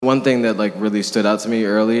One thing that like really stood out to me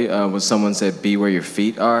early was someone said, "Be where your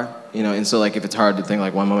feet are." And so like if it's hard to think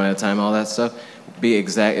like one moment at a time, all that stuff, be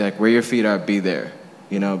exactly like where your feet are. Be there.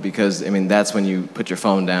 Because that's when you put your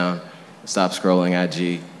phone down, stop scrolling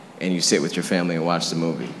IG, and you sit with your family and watch the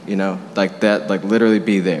movie. Like that, like literally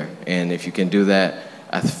be there. And if you can do that,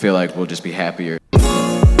 I feel like we'll just be happier.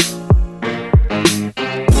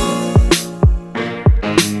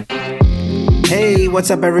 Hey, what's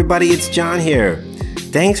up, everybody? It's John here.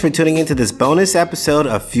 Thanks for tuning into this bonus episode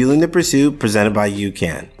of Fueling the Pursuit presented by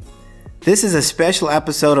UCAN. This is a special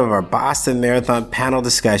episode of our Boston Marathon panel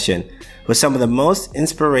discussion with some of the most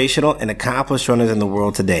inspirational and accomplished runners in the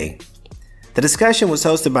world today. The discussion was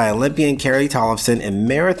hosted by Olympian Carrie Tollefson and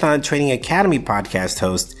Marathon Training Academy podcast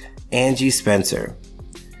host Angie Spencer.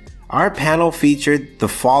 Our panel featured the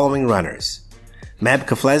following runners: Meb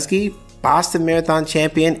Keflezighi, Boston Marathon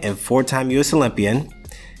champion and four-time U.S. Olympian;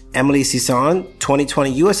 Emily Cison,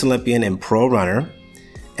 2020 U.S. Olympian and pro runner;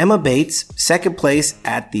 Emma Bates, second place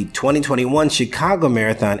at the 2021 Chicago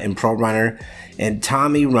Marathon and pro runner; and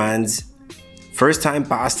Tommy Runs, first-time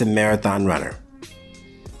Boston Marathon runner.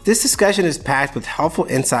 This discussion is packed with helpful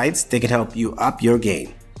insights that can help you up your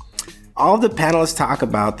game. All of the panelists talk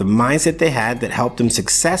about the mindset they had that helped them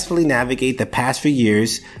successfully navigate the past few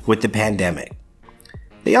years with the pandemic.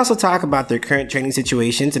 They also talk about their current training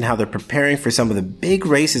situations and how they're preparing for some of the big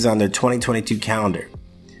races on their 2022 calendar.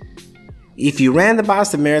 If you ran the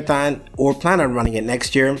Boston Marathon or plan on running it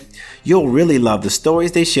next year, you'll really love the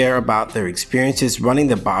stories they share about their experiences running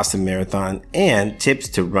the Boston Marathon and tips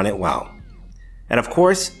to run it well. And of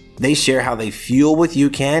course, they share how they fuel with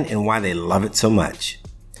UCAN and why they love it so much.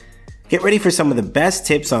 Get ready for some of the best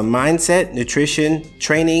tips on mindset, nutrition,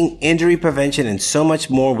 training, injury prevention, and so much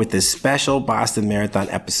more with this special Boston Marathon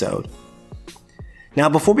episode. Now,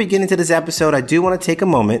 before we get into this episode, I do want to take a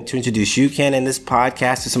moment to introduce UCAN and this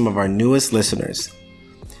podcast to some of our newest listeners.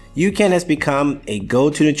 UCAN has become a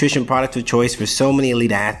go-to nutrition product of choice for so many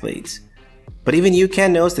elite athletes. But even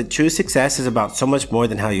UCAN knows that true success is about so much more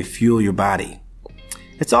than how you fuel your body.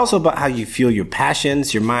 It's also about how you fuel your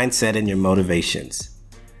passions, your mindset, and your motivations.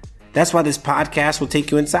 That's why this podcast will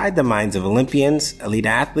take you inside the minds of Olympians, elite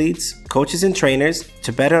athletes, coaches, and trainers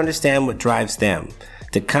to better understand what drives them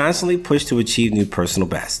to constantly push to achieve new personal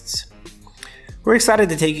bests. We're excited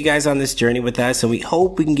to take you guys on this journey with us, and we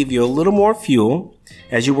hope we can give you a little more fuel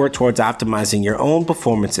as you work towards optimizing your own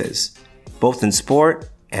performances, both in sport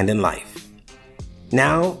and in life.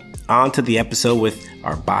 Now, on to the episode with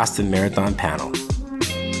our Boston Marathon panel.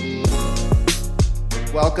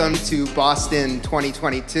 Welcome to Boston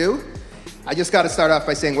 2022. I just got to start off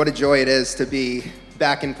by saying what a joy it is to be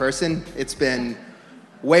back in person. It's been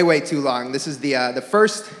way too long. This is the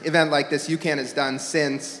first event like this UCAN has done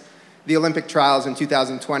since the Olympic trials in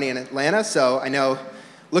 2020 in Atlanta. So I know,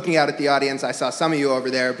 looking out at the audience, I saw some of you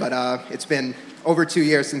over there, but it's been over 2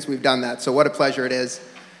 years since we've done that. So what a pleasure it is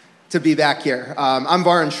to be back here. I'm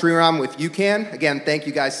Varun Sriram with UCAN. Again, thank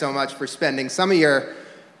you guys so much for spending some of your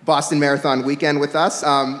Boston Marathon weekend with us.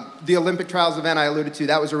 The Olympic trials event I alluded to,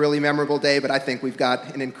 that was a really memorable day, but I think we've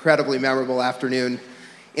got an incredibly memorable afternoon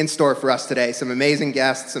in store for us today. Some amazing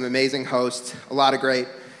guests, some amazing hosts, a lot of great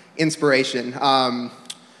inspiration.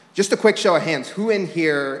 Just a quick show of hands. Who in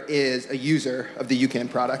here is a user of the UCAN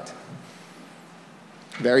product?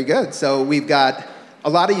 Very good. So we've got a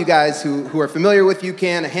lot of you guys who are familiar with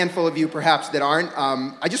UCAN, a handful of you perhaps that aren't.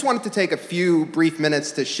 I just wanted to take a few brief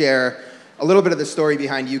minutes to share a little bit of the story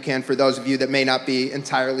behind UCAN for those of you that may not be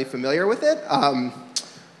entirely familiar with it.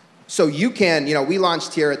 So UCAN, we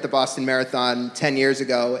launched here at the Boston Marathon 10 years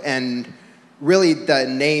ago, and really the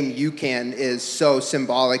name UCAN is so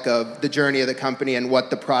symbolic of the journey of the company and what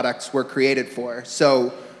the products were created for.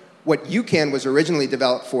 So what UCAN was originally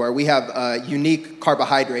developed for, we have a unique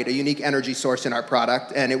carbohydrate, a unique energy source in our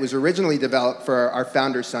product, and it was originally developed for our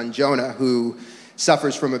founder's son, Jonah, who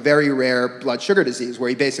suffers from a very rare blood sugar disease where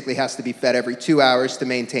he basically has to be fed every 2 hours to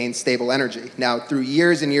maintain stable energy. Now, through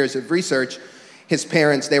years and years of research, his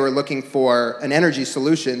parents, they were looking for an energy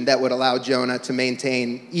solution that would allow Jonah to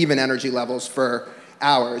maintain even energy levels for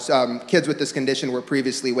hours. Kids with this condition were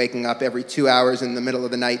previously waking up every 2 hours in the middle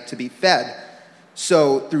of the night to be fed.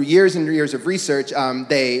 So through years and years of research,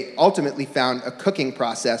 they ultimately found a cooking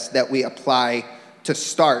process that we apply to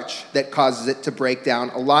starch that causes it to break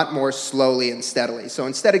down a lot more slowly and steadily. So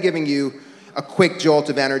instead of giving you a quick jolt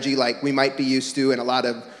of energy like we might be used to in a lot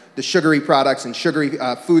of the sugary products and sugary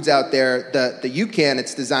foods out there, the UCAN,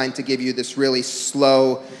 it's designed to give you this really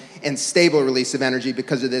slow and stable release of energy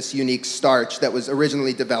because of this unique starch that was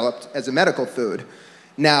originally developed as a medical food.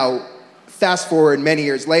 Now, fast forward many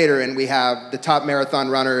years later, and we have the top marathon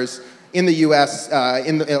runners in the U.S.,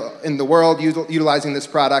 in the world utilizing this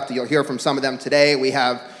product. You'll hear from some of them today. We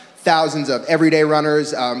have thousands of everyday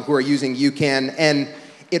runners who are using UCAN, and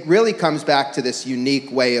it really comes back to this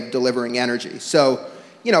unique way of delivering energy. So,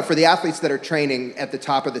 for the athletes that are training at the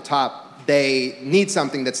top of the top, they need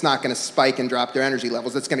something that's not going to spike and drop their energy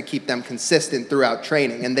levels, that's going to keep them consistent throughout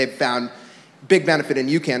training, and they've found big benefit in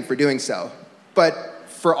UCAN for doing so. But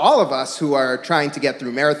for all of us who are trying to get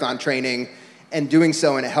through marathon training and doing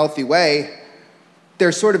so in a healthy way,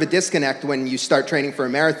 there's sort of a disconnect when you start training for a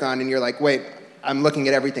marathon and you're like, wait, I'm looking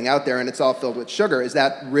at everything out there and it's all filled with sugar. Is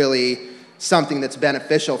that really something that's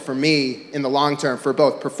beneficial for me in the long term for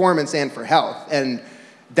both performance and for health? And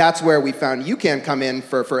that's where we found UCAN come in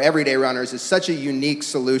for everyday runners is such a unique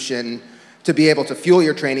solution to be able to fuel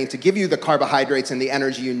your training, to give you the carbohydrates and the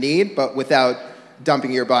energy you need, but without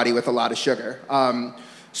dumping your body with a lot of sugar.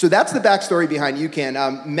 So that's the backstory behind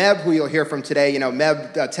UCAN. Meb, who you'll hear from today,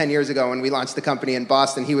 Meb 10 years ago when we launched the company in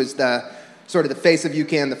Boston, he was the face of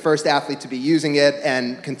UCAN, the first athlete to be using it,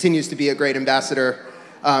 and continues to be a great ambassador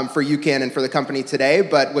for UCAN and for the company today.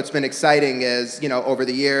 But what's been exciting is, over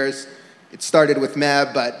the years, it started with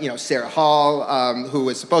Meb, but Sarah Hall, who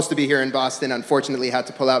was supposed to be here in Boston, unfortunately had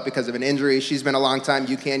to pull out because of an injury. She's been a long-time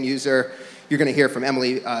UCAN user. You're going to hear from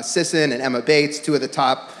Emily Sisson and Emma Bates, two of the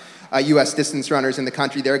top U.S. distance runners in the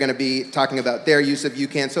country. They're going to be talking about their use of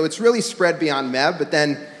UCAN. So it's really spread beyond Meb. But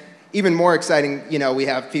then, even more exciting, we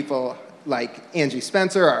have people like Angie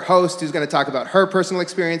Spencer, our host, who's going to talk about her personal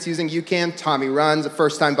experience using UCAN. Tommy Runs, a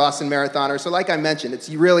first-time Boston marathoner. So like I mentioned, it's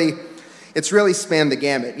really spanned the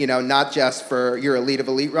gamut, not just for your elite of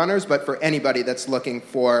elite runners, but for anybody that's looking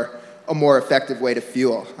for a more effective way to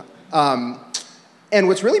fuel. And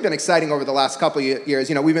what's really been exciting over the last couple of years,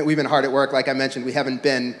 we've been hard at work. Like I mentioned, we haven't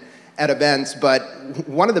been at events, but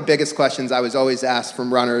one of the biggest questions I was always asked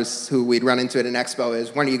from runners who we'd run into at an expo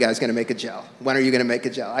is, when are you guys going to make a gel? When are you going to make a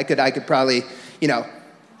gel? I could probably,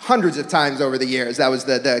 hundreds of times over the years, that was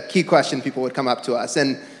the key question people would come up to us.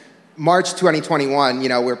 And March 2021,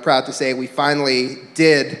 we're proud to say we finally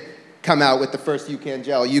did come out with the first UCAN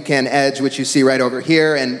gel, UCAN Edge, which you see right over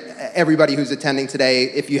here. And everybody who's attending today,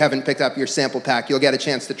 if you haven't picked up your sample pack, you'll get a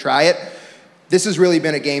chance to try it. This has really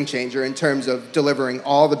been a game changer in terms of delivering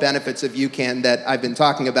all the benefits of UCAN that I've been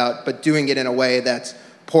talking about, but doing it in a way that's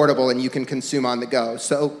portable and you can consume on the go.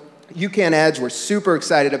 So UCAN Edge, we're super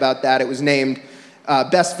excited about that. It was named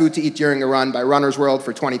Best Food to Eat During a Run by Runner's World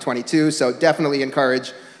for 2022. So definitely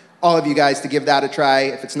encourage all of you guys to give that a try.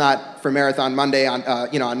 If it's not for Marathon Monday,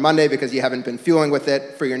 on Monday because you haven't been fueling with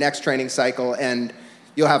it, for your next training cycle, and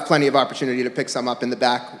you'll have plenty of opportunity to pick some up in the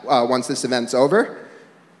back once this event's over.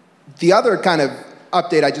 The other kind of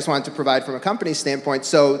update I just wanted to provide from a company standpoint,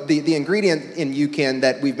 so the ingredient in UCAN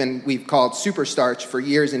that we've called super starch for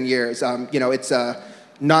years and years, it's a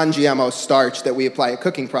non-GMO starch that we apply a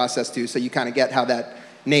cooking process to, so you kind of get how that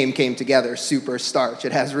name came together, super starch.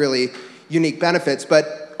 It has really unique benefits,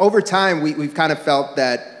 but over time we've kind of felt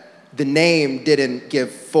that the name didn't give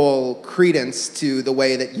full credence to the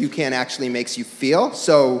way that UCAN actually makes you feel.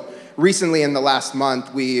 So recently in the last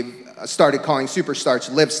month, we've started calling super starch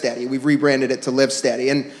Live Steady. We've rebranded it to Live Steady.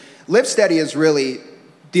 And Live Steady is really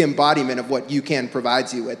the embodiment of what UCAN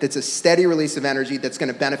provides you with. It's a steady release of energy that's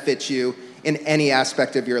going to benefit you in any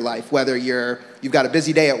aspect of your life, whether you've got a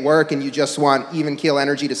busy day at work and you just want even keel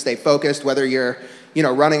energy to stay focused, whether you're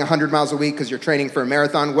running 100 miles a week because you're training for a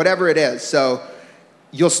marathon, whatever it is. So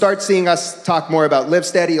you'll start seeing us talk more about Live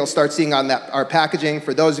Steady. You'll start seeing on our packaging.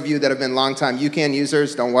 For those of you that have been longtime UCAN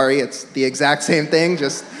users, don't worry, it's the exact same thing,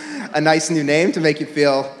 just a nice new name to make you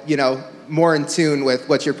feel, more in tune with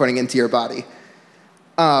what you're putting into your body.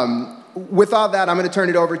 With all that, I'm going to turn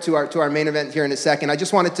it over to our main event here in a second. I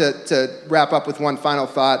just wanted to wrap up with one final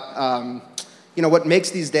thought. What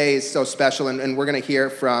makes these days so special, and we're going to hear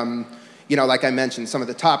from, like I mentioned, some of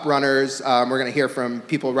the top runners. We're going to hear from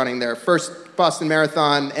people running their first Boston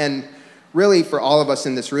Marathon, and really for all of us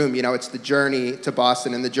in this room, it's the journey to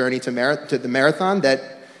Boston and the journey to the marathon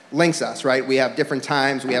that links us, right? We have different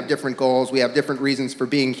times, we have different goals, we have different reasons for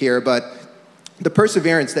being here, but the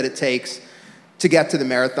perseverance that it takes to get to the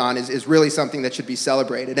marathon is really something that should be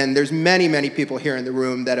celebrated. And there's many, many people here in the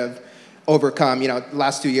room that have overcome, the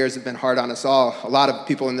last 2 years have been hard on us all. A lot of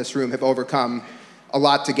people in this room have overcome a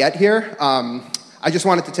lot to get here. I just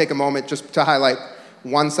wanted to take a moment just to highlight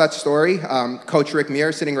one such story. Coach Rick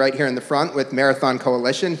Muir, sitting right here in the front with Marathon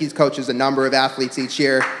Coalition. He coaches a number of athletes each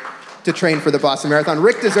year to train for the Boston Marathon.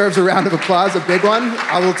 Rick deserves a round of applause, a big one.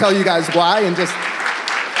 I will tell you guys why.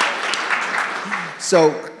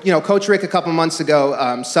 So, Coach Rick a couple months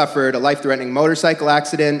ago suffered a life-threatening motorcycle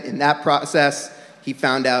accident. In that process, He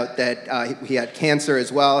found out that he had cancer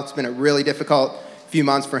as well. It's been a really difficult few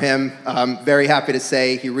months for him. Very happy to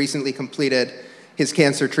say he recently completed his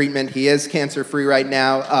cancer treatment. He is cancer-free right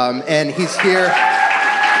now, and he's here.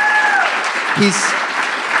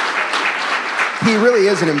 He really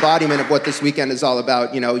is an embodiment of what this weekend is all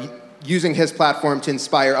about, using his platform to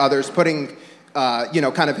inspire others, putting,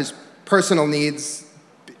 kind of his personal needs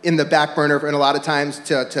in the back burner and a lot of times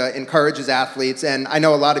to encourage his athletes. And I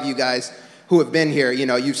know a lot of you guys who have been here,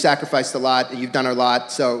 you've sacrificed a lot and you've done a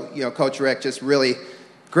lot. So, Coach Rick, just really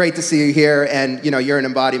great to see you here. And, you're an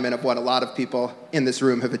embodiment of what a lot of people in this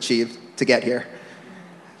room have achieved to get here.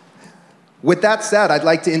 With that said, I'd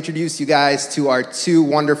like to introduce you guys to our two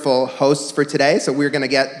wonderful hosts for today. So we're going to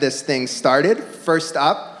get this thing started. First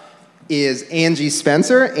up is Angie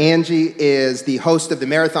Spencer. Angie is the host of the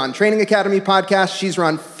Marathon Training Academy podcast. She's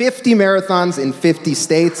run 50 marathons in 50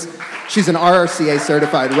 states. She's an RRCA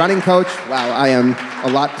certified running coach. Wow, I am a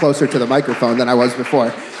lot closer to the microphone than I was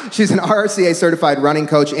before. She's an RRCA certified running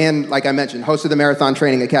coach and, like I mentioned, host of the Marathon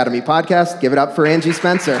Training Academy podcast. Give it up for Angie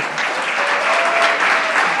Spencer.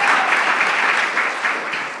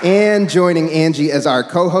 And joining Angie as our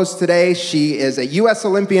co-host today, she is a U.S.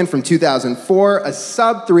 Olympian from 2004, a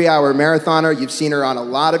sub-3-hour marathoner. You've seen her on a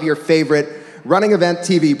lot of your favorite running event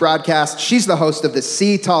TV broadcasts. She's the host of the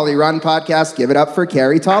See Tolly Run podcast. Give it up for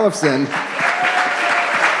Carrie Tollefson.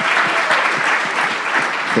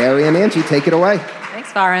 Carrie and Angie, take it away.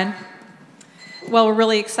 Thanks, Varun. Well, we're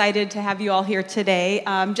really excited to have you all here today.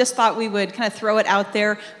 Just thought we would kind of throw it out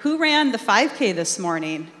there. Who ran the 5K this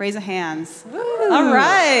morning? Raise of hands. Woo. All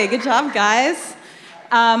right, good job, guys.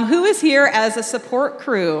 Who is here as a support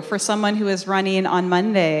crew for someone who is running on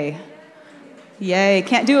Monday? Yay,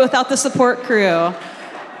 can't do it without the support crew.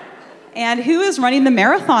 And who is running the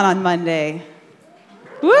marathon on Monday?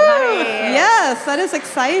 Woo! Nice. Yes, that is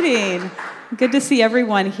exciting. Good to see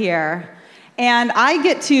everyone here. And I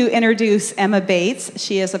get to introduce Emma Bates.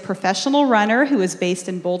 She is a professional runner who is based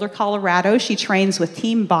in Boulder, Colorado. She trains with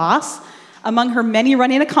Team Boss. Among her many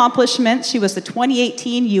running accomplishments, she was the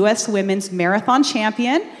 2018 U.S. Women's Marathon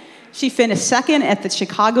Champion. She finished second at the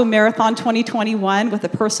Chicago Marathon 2021 with a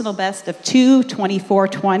personal best of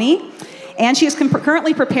 2:24:20. And she is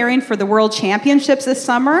currently preparing for the World Championships this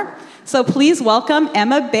summer. So please welcome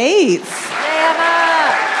Emma Bates. Hey, Emma!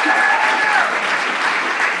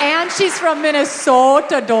 And she's from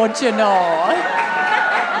Minnesota, don't you know?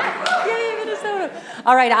 Yay, Minnesota.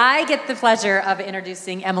 All right, I get the pleasure of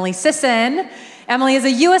introducing Emily Sisson. Emily is a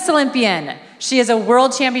U.S. Olympian. She is a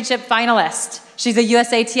World Championship finalist. She's a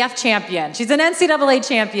USATF champion. She's an NCAA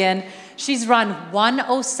champion. She's run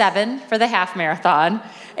 1:07 for the half marathon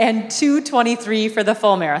and 2:23 for the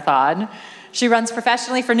full marathon. She runs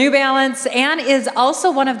professionally for New Balance and is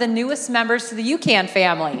also one of the newest members to the UCAN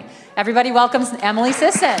family. Everybody welcomes Emily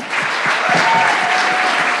Sisson.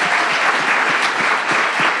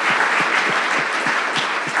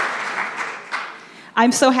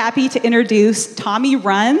 I'm so happy to introduce Tommy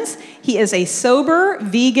Runs. He is a sober,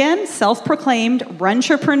 vegan, self-proclaimed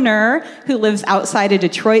runtrepreneur who lives outside of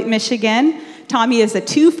Detroit, Michigan. Tommy is a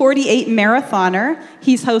 2:48 marathoner.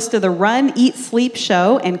 He's host of the Run, Eat, Sleep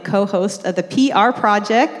show and co-host of the PR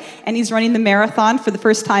Project, and he's running the marathon for the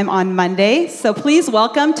first time on Monday. So please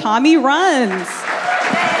welcome Tommy Runs.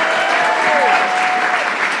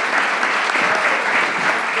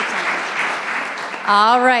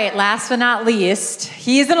 All right, last but not least,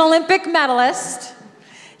 he's an Olympic medalist.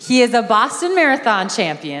 He is a Boston Marathon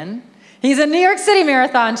champion. He's a New York City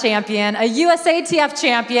Marathon champion, a USATF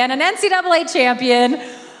champion, an NCAA champion,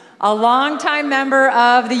 a longtime member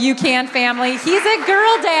of the UCAN family. He's a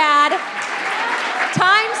girl dad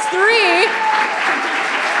 ×3.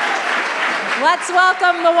 Let's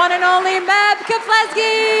welcome the one and only Meb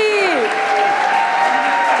Keflezighi.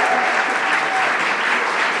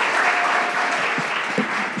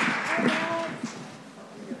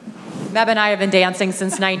 Meb and I have been dancing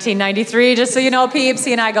since 1993. Just so you know, peeps,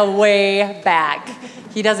 he and I go way back.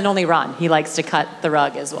 He doesn't only run, he likes to cut the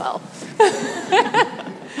rug as well.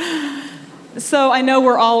 So I know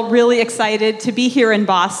we're all really excited to be here in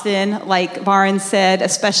Boston, like Varun said,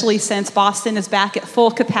 especially since Boston is back at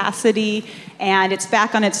full capacity and it's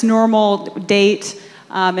back on its normal date.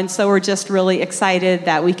 And so we're just really excited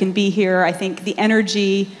that we can be here. I think the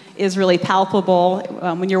energy is really palpable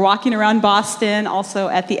when you're walking around Boston, also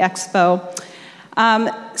at the expo.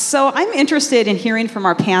 So I'm interested in hearing from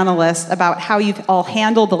our panelists about how you've all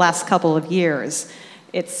handled the last couple of years.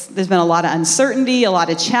 There's been a lot of uncertainty, a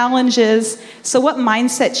lot of challenges. So what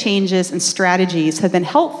mindset changes and strategies have been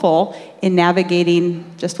helpful in navigating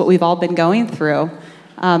just what we've all been going through?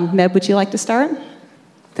 Meb, would you like to start?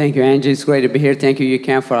 Thank you, Angie. It's great to be here. Thank you,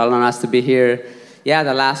 UCAN, for allowing us to be here. Yeah,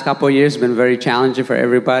 the last couple of years have been very challenging for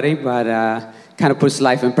everybody, but kind of puts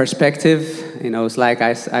life in perspective. You know, it's like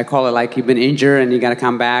I call it like you've been injured and you got to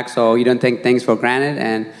come back, so you don't take things for granted.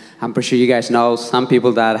 And I'm pretty sure you guys know some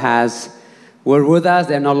people that were with us,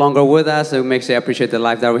 they're no longer with us, so it makes you appreciate the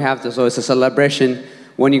life that we have. So it's a celebration.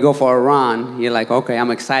 When you go for a run, you're like, okay,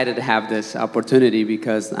 I'm excited to have this opportunity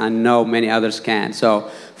because I know many others can't.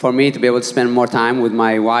 So for me to be able to spend more time with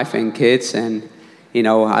my wife and kids, and you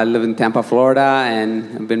know, I live in Tampa, Florida, and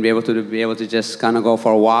I've been able to just kind of go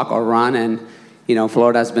for a walk or run. And you know,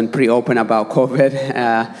 Florida's been pretty open about COVID.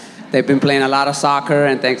 They've been playing a lot of soccer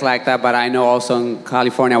and things like that. But I know also in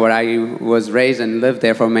California, where I was raised and lived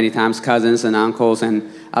there for many times, cousins and uncles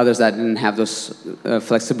and others that didn't have those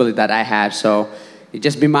flexibility that I had. So you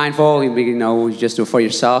just be mindful. You know, just do it for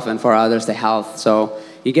yourself and for others, the health. So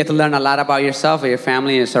you get to learn a lot about yourself, your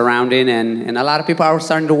family, and your surrounding, and a lot of people are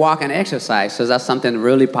starting to walk and exercise. So that's something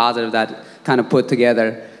really positive that kind of put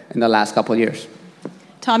together in the last couple of years.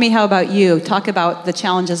 Tommy, how about you? Talk about the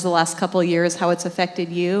challenges the last couple of years, how it's affected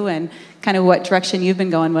you, and kind of what direction you've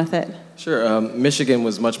been going with it. Sure. Michigan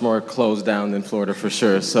was much more closed down than Florida for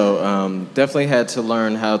sure. So definitely had to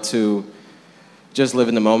learn how to just live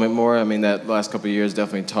in the moment more. I mean, that last couple of years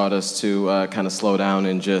definitely taught us to kind of slow down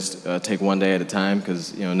and just take one day at a time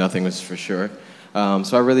because, you know, nothing was for sure.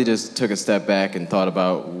 So I really just took a step back and thought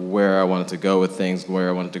about where I wanted to go with things, where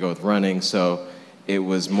I wanted to go with running. So it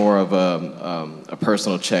was more of a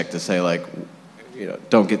personal check to say, like, you know,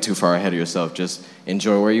 don't get too far ahead of yourself. Just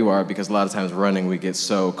enjoy where you are, because a lot of times running, we get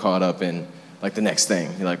so caught up in, like, the next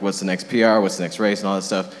thing. You're like, what's the next PR? What's the next race? And all that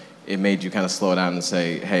stuff. It made you kind of slow down and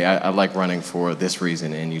say, hey, I like running for this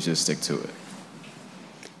reason, and you just stick to it.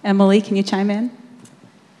 Emily, can you chime in?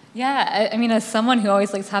 Yeah, I mean, as someone who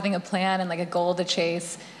always likes having a plan and like a goal to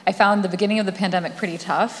chase, I found the beginning of the pandemic pretty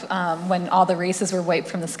tough when all the races were wiped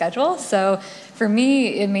from the schedule. So for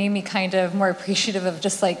me, it made me kind of more appreciative of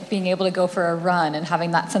just like being able to go for a run and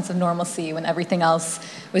having that sense of normalcy when everything else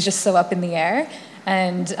was just so up in the air.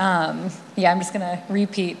 And yeah, I'm just gonna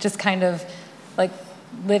repeat, just kind of like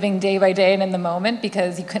living day by day and in the moment,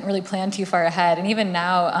 because you couldn't really plan too far ahead. And even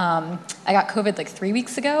now, I got COVID like 3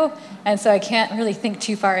 weeks ago, and so I can't really think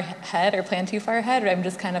too far ahead or plan too far ahead. I'm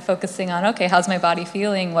just kind of focusing on, okay, how's my body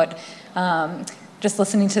feeling? What, just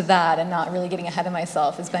listening to that and not really getting ahead of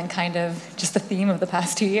myself has been kind of just the theme of the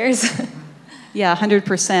past 2 years. Yeah,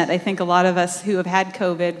 100%. I think a lot of us who have had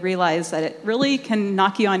COVID realize that it really can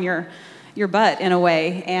knock you on your butt in a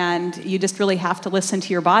way, and you just really have to listen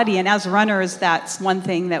to your body. And as runners, that's one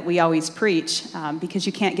thing that we always preach, because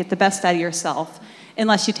you can't get the best out of yourself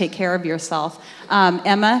unless you take care of yourself.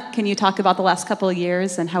 Emma, can you talk about the last couple of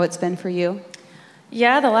years and how it's been for you?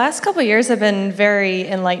 Yeah, the last couple of years have been very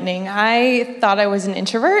enlightening. I thought I was an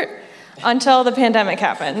introvert until the pandemic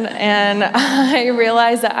happened, and I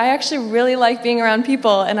realized that I actually really like being around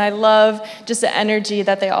people, and I love just the energy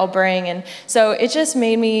that they all bring. And so it just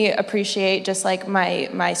made me appreciate just like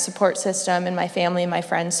my support system and my family and my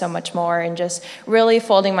friends so much more, and just really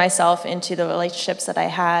folding myself into the relationships that I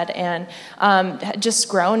had, and just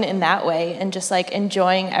grown in that way, and just like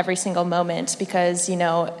enjoying every single moment, because, you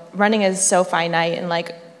know, running is so finite, and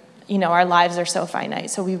like, you know, our lives are so finite,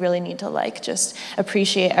 so we really need to like just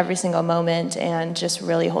appreciate every single moment and just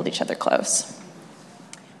really hold each other close.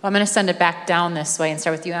 Well, I'm going to send it back down this way and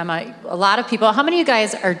start with you, Emma. A lot of people, how many of you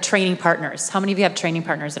guys are training partners? How many of you have training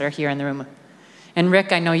partners that are here in the room? And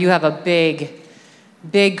Rick, I know you have a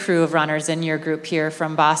big crew of runners in your group here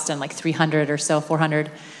from Boston, like 300 or so, 400,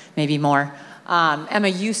 maybe more. Emma,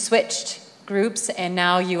 you switched groups, and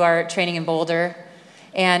now you are training in Boulder.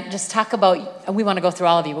 And just talk about, we want to go through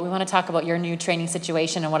all of you, but we want to talk about your new training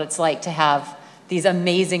situation and what it's like to have these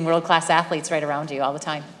amazing world-class athletes right around you all the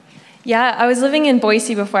time. Yeah, I was living in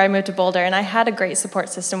Boise before I moved to Boulder, and I had a great support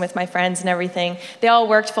system with my friends and everything. They all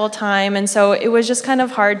worked full time, and so it was just kind of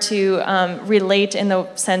hard to relate in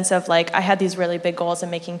the sense of like I had these really big goals in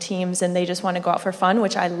making teams, and they just want to go out for fun,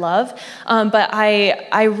 which I love. But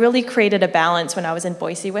I really created a balance when I was in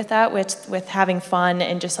Boise with that, with having fun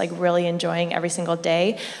and just like really enjoying every single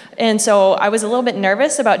day. And so I was a little bit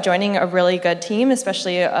nervous about joining a really good team,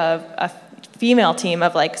 especially a female team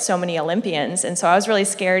of like so many Olympians, and so I was really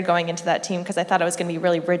scared going into that team because I thought it was going to be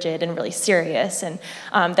really rigid and really serious, and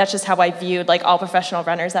that's just how I viewed like all professional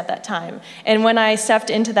runners at that time. And when I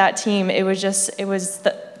stepped into that team, it was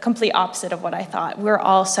complete opposite of what I thought. We're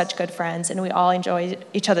all such good friends, and we all enjoy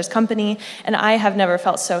each other's company, and I have never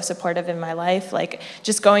felt so supportive in my life. Like,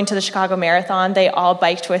 just going to the Chicago Marathon, they all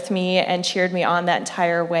biked with me and cheered me on that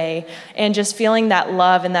entire way, and just feeling that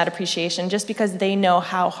love and that appreciation just because they know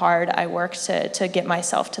how hard I worked to get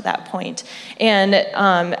myself to that point. And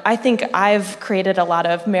I think I've created a lot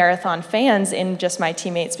of marathon fans in just my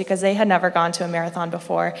teammates because they had never gone to a marathon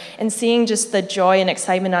before, and seeing just the joy and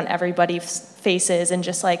excitement on everybody's faces and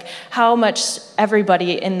just like how much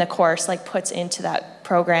everybody in the course like puts into that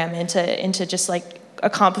program, into just like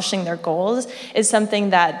accomplishing their goals is something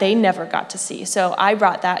that they never got to see. So I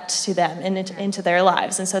brought that to them and into their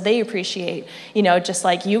lives. And so they appreciate, just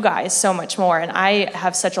like you guys so much more. And I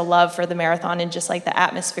have such a love for the marathon and just like the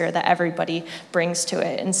atmosphere that everybody brings to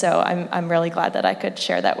it. And so I'm really glad that I could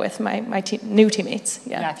share that with my new teammates.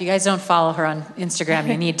 Yeah, if you guys don't follow her on Instagram,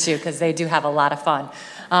 you need to, because they do have a lot of fun.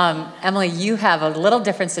 Emily, you have a little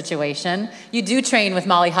different situation. You do train with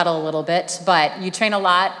Molly Huddle a little bit, but you train a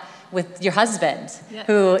lot with your husband,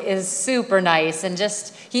 who is super nice, and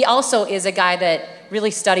he also is a guy that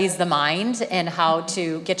really studies the mind and how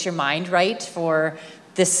to get your mind right for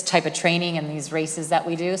this type of training and these races that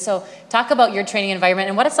we do. So talk about your training environment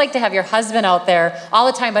and what it's like to have your husband out there all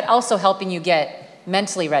the time, but also helping you get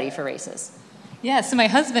mentally ready for races. Yeah, so my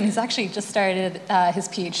husband, he's actually just started his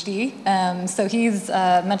PhD. So he's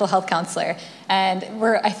a mental health counselor. And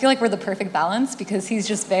I feel like we're the perfect balance because he's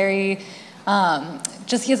just very,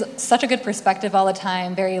 he has such a good perspective all the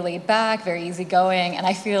time, very laid back, very easygoing. And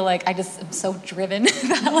I feel like I just am so driven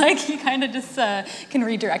that like he kind of just can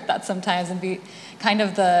redirect that sometimes and be kind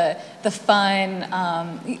of the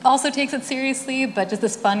fun. He also takes it seriously, but just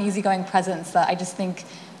this fun, easygoing presence that I just think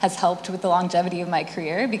has helped with the longevity of my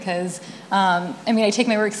career because, I take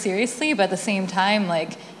my work seriously, but at the same time,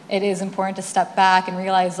 like, it is important to step back and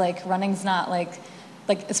realize, like, running's not, like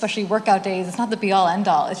especially workout days, it's not the be-all,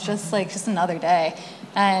 end-all. It's just, just another day.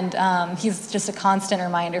 And he's just a constant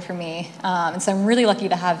reminder for me. And so I'm really lucky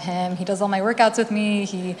to have him. He does all my workouts with me.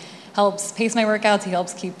 He helps pace my workouts. He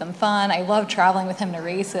helps keep them fun. I love traveling with him to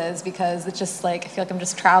races because it's just, I feel like I'm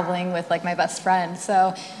just traveling with, my best friend.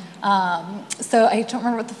 So I don't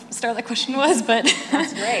remember what the start of that question was, but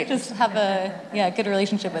that's great. Just have a good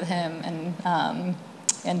relationship with him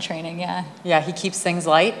and training, yeah. Yeah, he keeps things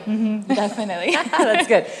light. Mm-hmm, definitely. That's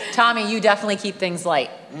good. Tommy, you definitely keep things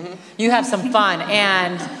light. Mm-hmm. You have some fun,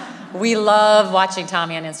 and we love watching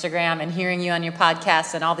Tommy on Instagram and hearing you on your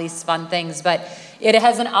podcast and all these fun things, but it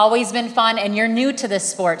hasn't always been fun, and you're new to this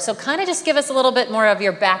sport, so kind of just give us a little bit more of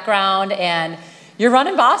your background, and you're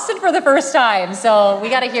running Boston for the first time, so we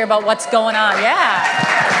got to hear about what's going on. Yeah.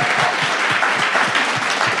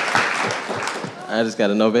 I just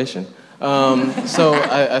got an ovation. So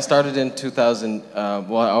I started in 2000. I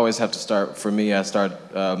always have to start. For me, I start.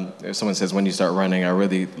 If someone says when you start running, I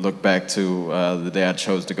really look back to the day I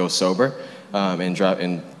chose to go sober and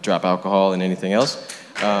drop alcohol and anything else.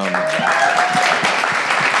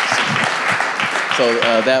 So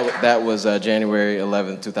that was January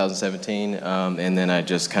 11th, 2017, and then I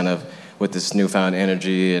just kind of, with this newfound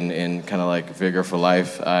energy and kind of vigor for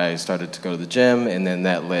life, I started to go to the gym, and then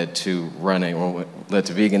that led to running, or led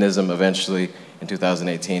to veganism eventually in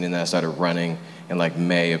 2018, and then I started running in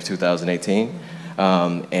May of 2018,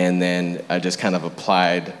 and then I just kind of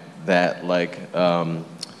applied that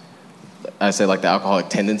I say the alcoholic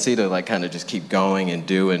tendency to kind of just keep going and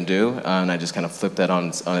do, and I just kind of flipped that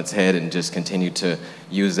on its head and just continued to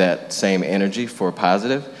use that same energy for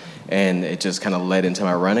positive, and it just kind of led into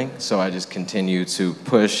my running. So I just continued to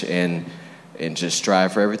push and just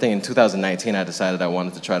strive for everything. In 2019, I decided I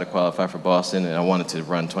wanted to try to qualify for Boston, and I wanted to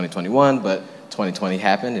run 2021, but 2020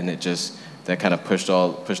 happened, and that kind of pushed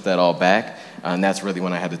that all back. And that's really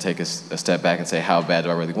when I had to take a step back and say, how bad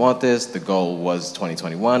do I really want this? The goal was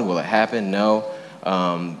 2021. Will it happen? No.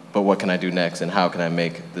 But what can I do next, and how can I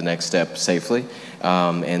make the next step safely?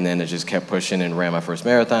 And then I just kept pushing and ran my first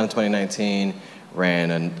marathon in 2019,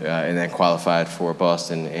 and then qualified for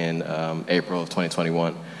Boston in April of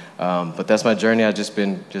 2021. But that's my journey. I've just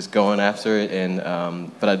been going after it,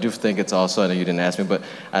 but I do think it's also, I know you didn't ask me, but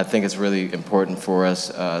I think it's really important for us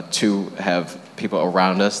to have people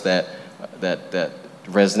around us that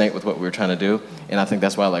resonate with what we're trying to do. And I think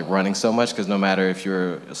that's why I like running so much, because no matter if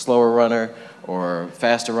you're a slower runner or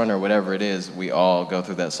faster runner or whatever it is, we all go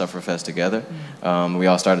through that sufferfest together. We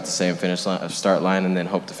all start at the same start line and then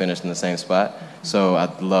hope to finish in the same spot. So I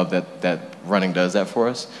love that running does that for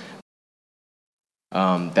us.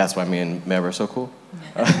 That's why me and Mev are so cool.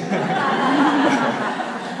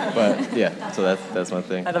 But yeah, so that's my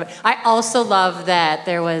thing. I also love that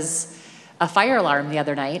there was a fire alarm the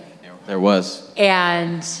other night There was.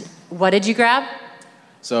 And what did you grab?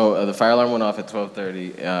 So the fire alarm went off at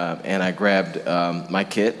 12:30, and I grabbed my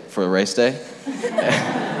kit for race day,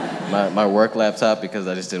 my work laptop because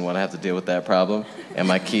I just didn't want to have to deal with that problem, and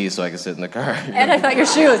my keys so I could sit in the car. And I thought your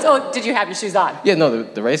shoes. Oh, did you have your shoes on? Yeah, no,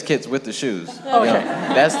 the race kit's with the shoes. Oh, okay.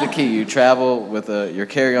 That's the key. You travel with your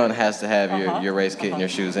carry-on has to have your race kit and your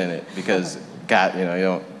shoes in it because, God,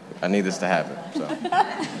 I need this to happen.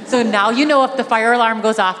 So now you know if the fire alarm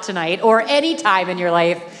goes off tonight or any time in your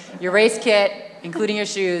life, your race kit, including your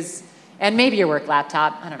shoes, and maybe your work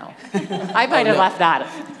laptop. I don't know. I might have left that.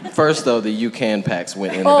 First, though, the UCAN packs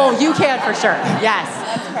went in. Oh, you can for sure. Yes.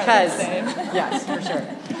 Yes, for sure.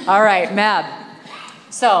 All right, Meb.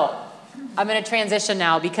 So I'm going to transition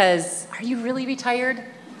now because are you really retired?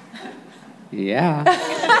 Yeah.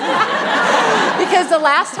 Because the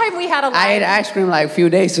last time we had I ate ice cream like a few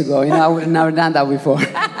days ago. I've never done that before.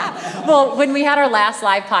 Well, when we had our last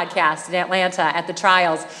live podcast in Atlanta at the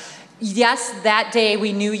trials, yes, that day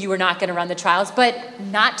we knew you were not going to run the trials, but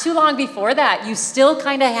not too long before that, you still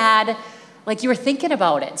kind of had, like you were thinking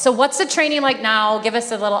about it. So what's the training like now? Give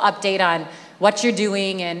us a little update on what you're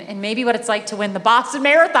doing and maybe what it's like to win the Boston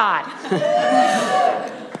Marathon.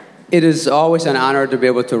 It is always an honor to be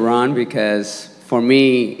able to run because for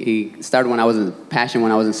me, it started when I was in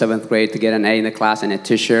 7th grade to get an A in the class and a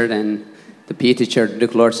t-shirt, and the PE teacher,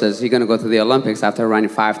 Duke Lord, says, you're going to go to the Olympics after running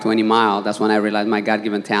 5:20 mile. That's when I realized my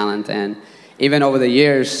God-given talent. And even over the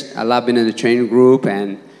years, I love being in the training group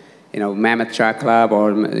and, Mammoth Track Club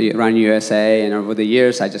or Run USA. And over the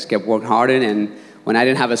years, I just kept working harder. And when I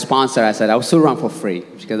didn't have a sponsor, I said, I will still run for free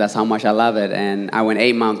because that's how much I love it. And I went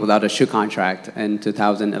 8 months without a shoe contract in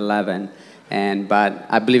 2011. But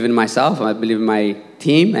I believe in myself, I believe in my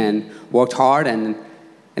team, and worked hard. And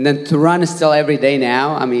then to run still every day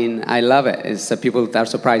now, I mean, I love it. It's people that are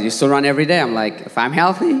surprised. You still run every day? I'm like, if I'm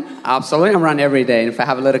healthy, absolutely I'm run every day. And if I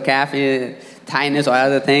have a little caffeine, tightness or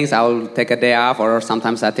other things, I will take a day off, or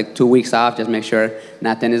sometimes I take 2 weeks off, just make sure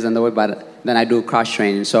nothing is in the way. But then I do cross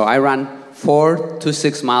training. So I run 4 to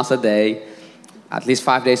 6 miles a day, at least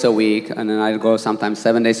 5 days a week. And then I go sometimes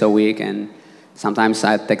 7 days a week. And sometimes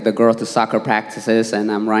I take the girls to soccer practices, and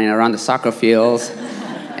I'm running around the soccer fields.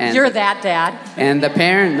 And you're that dad. And the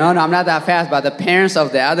parent, no, I'm not that fast, but the parents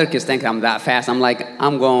of the other kids think I'm that fast. I'm like,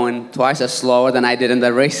 I'm going twice as slower than I did in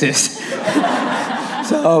the races.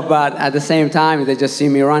 But at the same time, they just see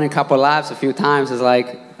me run a couple laps a few times. It's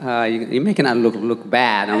like, you're making it look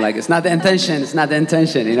bad. I'm like, it's not the intention,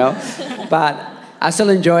 But I still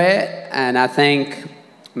enjoy it, and I think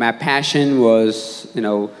my passion was,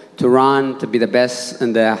 to run, to be the best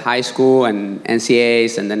in the high school and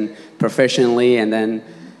NCAAs, and then professionally, and then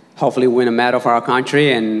hopefully win a medal for our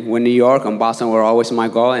country and win New York and Boston were always my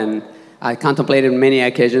goal. And I contemplated many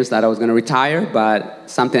occasions that I was going to retire, but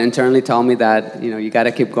something internally told me that, you got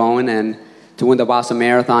to keep going. And to win the Boston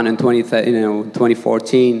Marathon in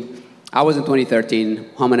 2014, I was in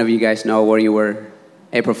 2013. How many of you guys know where you were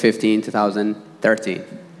April 15, 2013?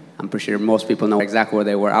 I'm pretty sure most people know exactly where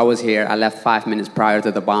they were. I was here. I left 5 minutes prior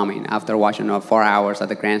to the bombing after watching 4 hours at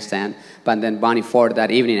the grandstand. But then Bonnie Ford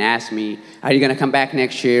that evening asked me, are you going to come back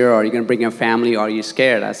next year, or are you going to bring your family, or are you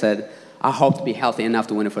scared? I said, I hope to be healthy enough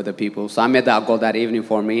to win it for the people. So I made that goal that evening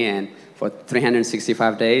for me, and for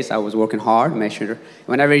 365 days, I was working hard, make sure.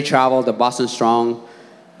 Whenever you travel, the Boston Strong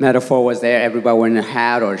metaphor was there. Everybody wearing a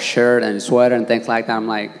hat or a shirt and a sweater and things like that. I'm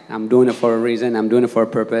like, I'm doing it for a reason. I'm doing it for a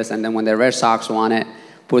purpose. And then when the Red Sox won it,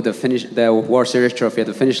 put the World Series trophy at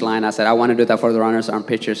the finish line, I said, I want to do that for the runners on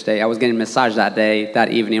Pictures Day. I was getting massaged that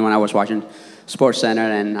evening when I was watching Sports Center,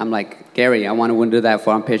 and I'm like, Gary, I want to do that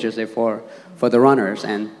on Pictures Day for the runners.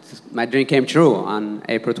 And my dream came true on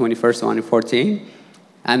April 21st, 2014.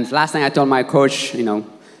 And last thing I told my coach,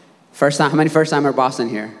 first time, how many first-timer Boston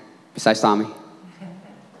here besides Tommy?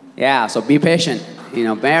 Yeah, so be patient.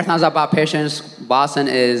 Marathon's about patience. Boston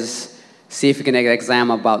is, see if you can take an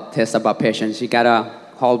exam test about patience. You got to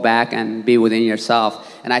hold back and be within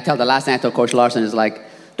yourself. And the last thing I told Coach Larson is like,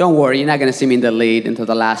 don't worry, you're not going to see me in the lead until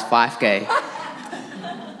the last 5K.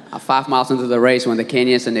 5 miles into the race, when the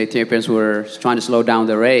Kenyans and the Ethiopians were trying to slow down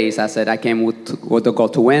the race, I said I came with the goal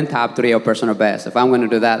to win top 3 or personal best. If I'm going to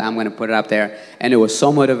do that, I'm going to put it up there. And it was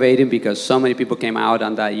so motivating because so many people came out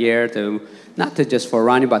on that year not just for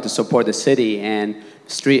running, but to support the city. And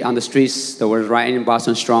on the streets, there was writing in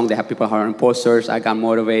Boston Strong. They have people who are on posters. I got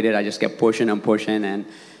motivated. I just kept pushing and pushing. And,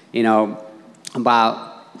 about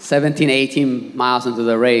 17, 18 miles into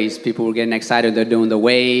the race, people were getting excited. They're doing the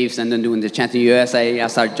waves and then doing the chanting USA. I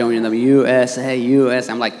started joining them, USA,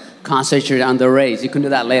 USA. I'm like, concentrate on the race. You can do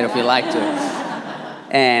that later if you like to.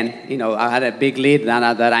 And, I had a big lead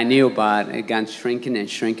that I knew, but it got shrinking and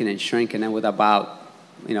shrinking and shrinking. And with about,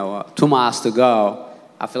 2 miles to go,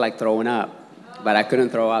 I feel like throwing up. But I couldn't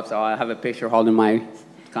throw up, so I have a picture holding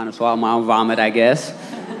kind of swallow my own vomit, I guess.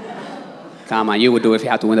 Come on, you would do it if you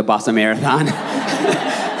had to win the Boston Marathon.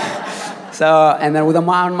 And then with a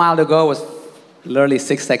mile to go, was literally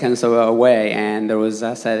 6 seconds away, and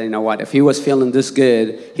I said, you know what, if he was feeling this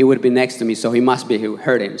good, he would be next to me, so he must be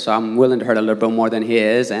hurting. So I'm willing to hurt a little bit more than he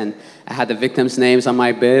is, and I had the victims' names on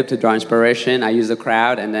my bib to draw inspiration. I used the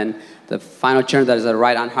crowd, and then the final turn that is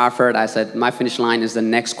right on Hartford, I said, my finish line is the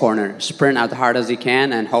next corner. Sprint as hard as you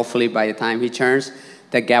can, and hopefully by the time he turns,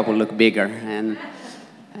 that gap will look bigger. And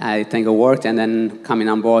I think it worked, and then coming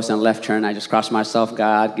on Boston left turn, I just crossed myself.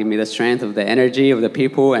 God, give me the strength of the energy of the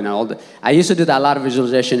people and all. I used to do that, a lot of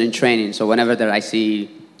visualization in training. So whenever I see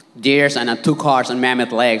deers and 2 cars and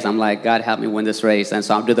mammoth legs, I'm like, God, help me win this race. And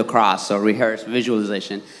so I'll do the cross, so rehearse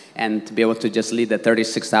visualization, and to be able to just lead the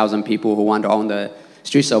 36,000 people who want to own the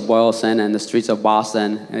streets of Boylston and the streets of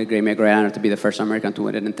Boston. And it gave me a great honor to be the first American to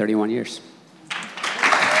win it in 31 years.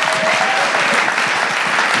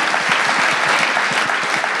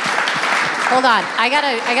 Hold on, I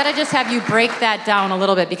gotta just have you break that down a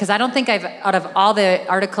little bit, because I don't think out of all the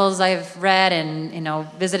articles I've read and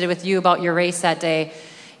visited with you about your race that day,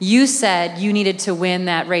 you said you needed to win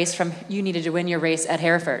your race at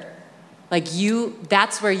Hereford.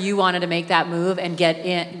 That's where you wanted to make that move and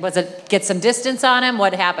get some distance on him?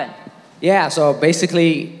 What happened? Yeah, so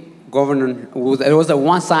basically, there was a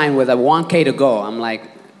one sign with a 1K to go. I'm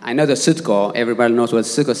like, I know the Sutco, everybody knows what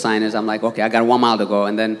the Sutco sign is. I'm like, okay, I got 1 mile to go,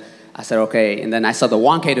 and then I said, okay, and then I saw the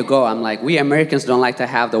 1K to go. I'm like, we Americans don't like to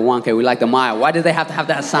have the 1K, we like the mile. Why do they have to have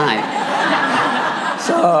that sign?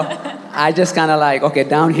 So I just kind of like, okay,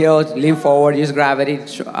 downhill, lean forward, use gravity,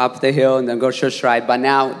 up the hill, and then go short stride. But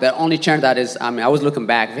now, the only turn that is, I was looking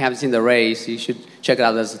back. If you haven't seen the race, you should check it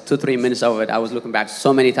out. There's 2-3 minutes of it. I was looking back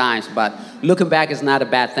so many times. But looking back is not a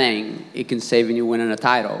bad thing. It can save you winning a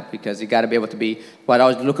title, because you got to be able to be, what I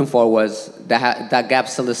was looking for was that gap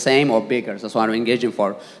still the same or bigger. So that's what I'm engaging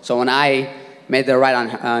for. So when I made the right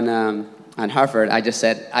on Hartford, I just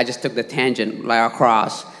took the tangent like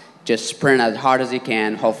across, just sprint as hard as you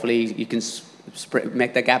can. Hopefully you can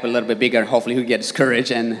make the gap a little bit bigger. Hopefully you get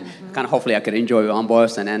discouraged, and kind of hopefully I could enjoy it on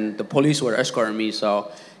Boston. And the police were escorting me,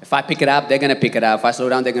 so if I pick it up, they're going to pick it up. If I slow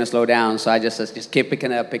down, they're going to slow down. So I just keep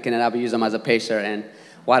picking it up, use them as a pacer. And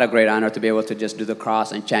what a great honor to be able to just do the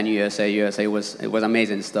cross and chant USA. It was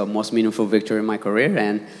amazing. It's the most meaningful victory in my career,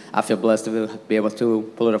 and I feel blessed to be able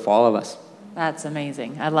to pull it off for all of us. That's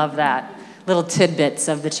amazing. I love that. Little tidbits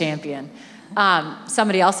of the champion.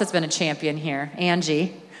 Somebody else that's been a champion here,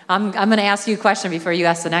 Angie. I'm going to ask you a question before you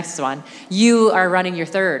ask the next one. You are running your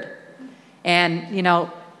third, and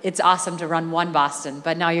it's awesome to run one Boston,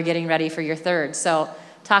 but now you're getting ready for your third. So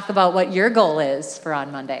talk about what your goal is for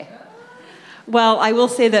on Monday. Well, I will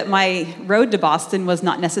say that my road to Boston was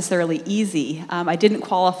not necessarily easy. I didn't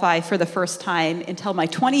qualify for the first time until my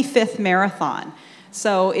 25th marathon.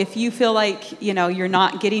 So if you feel like, you're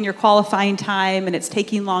not getting your qualifying time and it's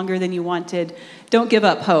taking longer than you wanted, don't give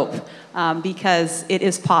up hope, because it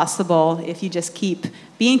is possible if you just keep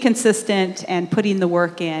being consistent and putting the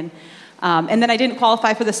work in. And then I didn't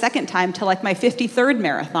qualify for the second time till like my 53rd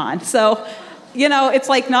marathon. So, it's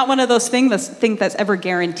like not one of those things that's ever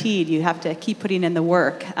guaranteed. You have to keep putting in the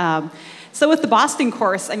work. So with the Boston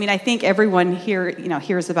course, I think everyone here,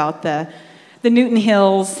 hears about the Newton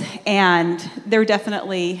Hills, and they're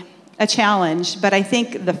definitely a challenge, but I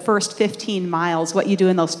think the first 15 miles, what you do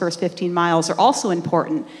in those first 15 miles are also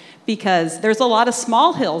important, because there's a lot of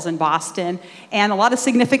small hills in Boston and a lot of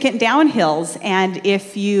significant downhills, and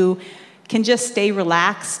if you can just stay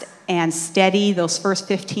relaxed and steady those first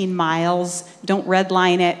 15 miles, don't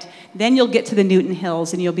redline it, then you'll get to the Newton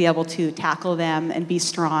Hills and you'll be able to tackle them and be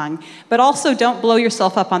strong. But also don't blow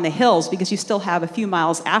yourself up on the hills, because you still have a few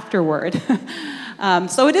miles afterward.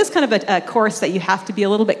 So it is kind of a course that you have to be a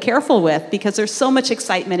little bit careful with, because there's so much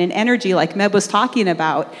excitement and energy like Meb was talking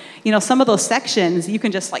about. Some of those sections you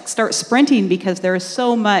can just start sprinting, because there's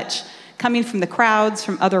so much coming from the crowds,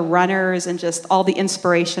 from other runners, and just all the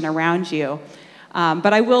inspiration around you.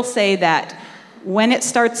 But I will say that when it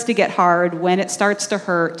starts to get hard, when it starts to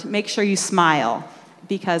hurt, make sure you smile,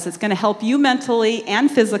 because it's going to help you mentally and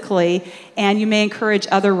physically, and you may encourage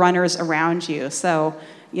other runners around you. So,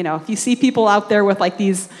 if you see people out there with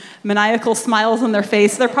these maniacal smiles on their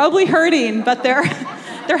face, they're probably hurting, but they're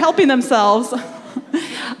helping themselves.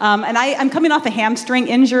 And I'm coming off a hamstring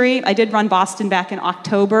injury. I did run Boston back in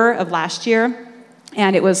October of last year,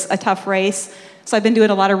 and it was a tough race. So I've been doing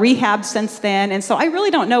a lot of rehab since then. And so I really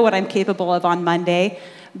don't know what I'm capable of on Monday,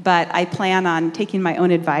 but I plan on taking my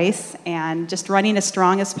own advice and just running as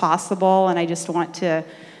strong as possible. And I just want to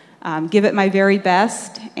give it my very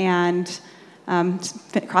best and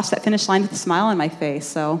cross that finish line with a smile on my face.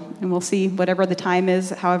 So, and we'll see whatever the time is,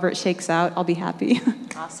 however it shakes out, I'll be happy.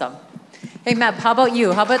 Awesome. Hey, Meb, how about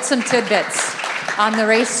you? How about some tidbits on the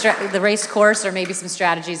race course, or maybe some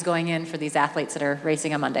strategies going in for these athletes that are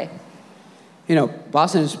racing on Monday? You know,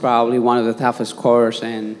 Boston is probably one of the toughest courses,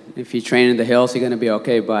 and if you train in the hills, you're going to be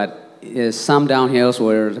okay, but there's some downhills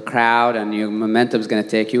where the crowd and your momentum is going to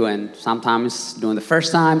take you, and sometimes doing the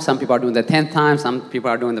first time, some people are doing the 10th time, some people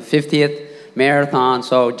are doing the 50th marathon,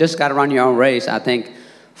 so just got to run your own race. I think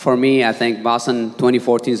for me, I think Boston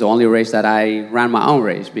 2014 is the only race that I ran my own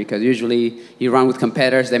race, because usually you run with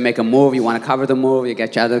competitors, they make a move, you want to cover the move, you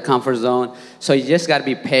get you out of the comfort zone. So you just got to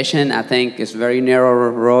be patient. I think it's very narrow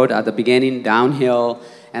road at the beginning, downhill.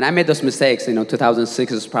 And I made those mistakes.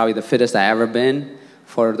 2006 is probably the fittest I ever been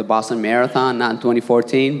for the Boston Marathon, not in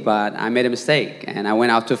 2014, but I made a mistake. And I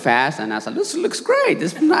went out too fast, and I said, this looks great,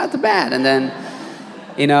 this is not too bad. And then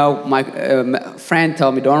my friend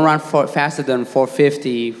told me, don't run faster than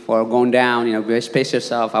 450 for going down, pace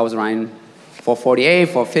yourself. I was running 448,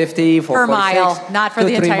 450, 446. Per mile, not for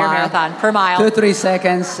the entire marathon, per mile. 2-3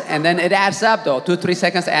 seconds, and then it adds up though. 2-3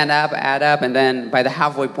 seconds add up, and then by the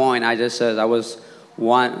halfway point, I just said I was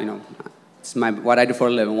it's what I do for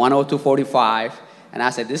a living, 102.45, and I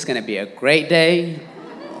said, this is gonna be a great day,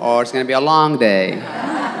 or it's gonna be a long day.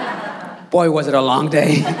 Boy, was it a long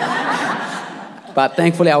day. But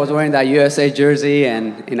thankfully, I was wearing that USA jersey,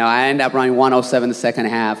 and I ended up running 107 the second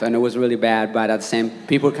half, and it was really bad. But at the same,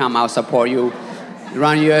 people come out, support you,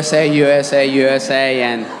 run USA,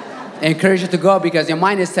 and encourage you to go, because your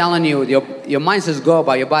mind is telling you, your mind says go,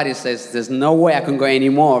 but your body says there's no way I can go any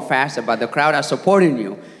more faster. But the crowd are supporting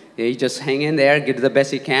you. You just hang in there, get the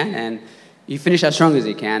best you can, and you finish as strong as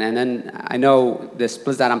you can. And then I know the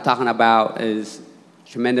splits that I'm talking about is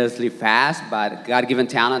tremendously fast, but God-given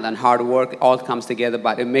talent and hard work all comes together,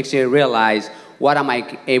 but it makes you realize, what am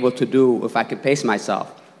I able to do if I can pace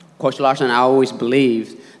myself? Coach Larson, I always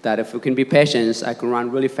believed that if we can be patient, I can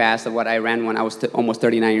run really fast at what I ran when I was almost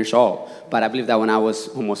 39 years old. But I believe that when I was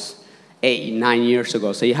almost 8-9 years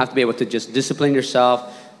ago. So you have to be able to just discipline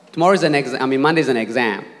yourself. Tomorrow's an exam, Monday's an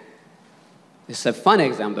exam. It's a fun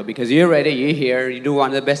exam though, because you're ready, you're here, you do one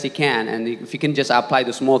of the best you can, and if you can just apply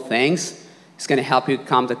the small things, it's going to help you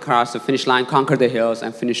come across the finish line, conquer the hills,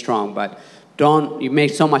 and finish strong. But you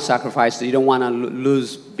make so much sacrifice that you don't want to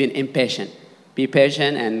lose being impatient. Be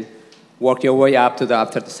patient and work your way up to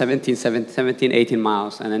after the 17, 18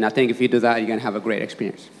 miles. And then I think if you do that, you're going to have a great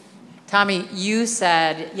experience. Tommy, you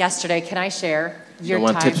said yesterday, can I share your time?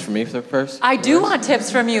 You want tips from me first? I do want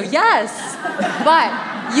tips from you, yes.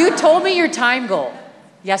 But you told me your time goal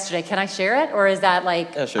yesterday. Can I share it, or is that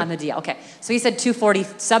sure. on the deal? Okay. So he said 240,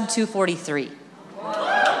 sub 243.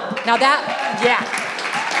 Now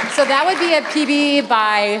so that would be a PB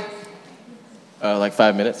by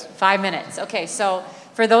 5 minutes. 5 minutes. Okay. So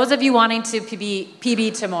for those of you wanting to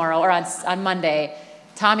PB tomorrow or on Monday,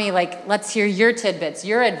 Tommy, let's hear your tidbits,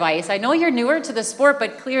 your advice. I know you're newer to the sport,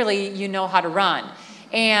 but clearly you know how to run.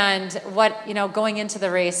 And what, going into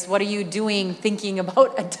the race, what are you doing, thinking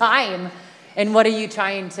about a time? And what are you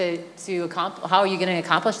trying to accomplish? How are you going to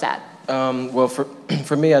accomplish that? Well,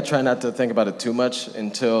 for me, I try not to think about it too much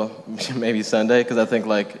until maybe Sunday, because I think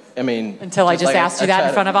Until I just asked you that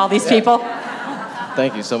in front of all these people?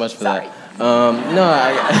 Thank you so much for Sorry. that. No,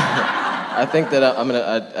 I think that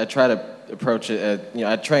I try to approach it,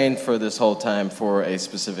 I trained for this whole time for a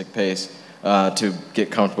specific pace to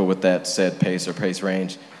get comfortable with that said pace or pace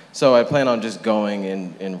range. So I plan on just going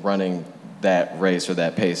and running that race or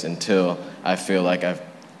that pace until I feel like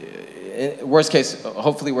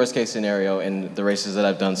hopefully worst case scenario in the races that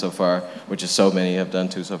I've done so far, which is so many I've done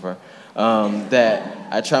too so far, that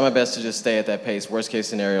I try my best to just stay at that pace, worst case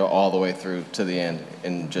scenario, all the way through to the end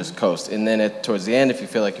and just coast. And then towards the end, if you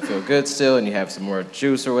feel like you feel good still and you have some more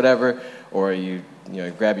juice or whatever, or you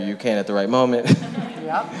grab your UCAN at the right moment,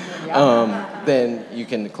 then you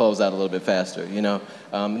can close out a little bit faster,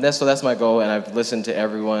 So that's my goal, and I've listened to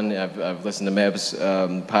everyone. I've listened to Meb's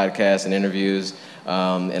podcasts and interviews,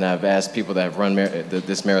 and I've asked people that have run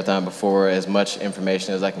this marathon before as much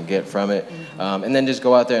information as I can get from it, and then just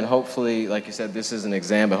go out there and hopefully, like you said, this is an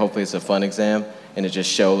exam, but hopefully it's a fun exam, and it just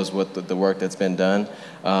shows what the work that's been done.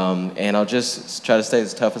 And I'll just try to stay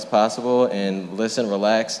as tough as possible and listen,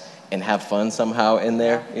 relax, and have fun somehow in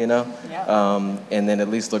there, and then at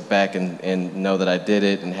least look back and know that I did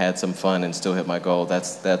it and had some fun and still hit my goal.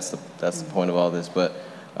 That's the point of all this. But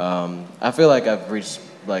I feel like I've reached,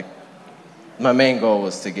 like, my main goal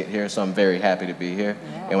was to get here, so I'm very happy to be here.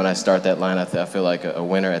 Yeah. And when I start that line, I feel like a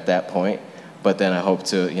winner at that point. But then I hope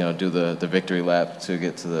to, do the victory lap to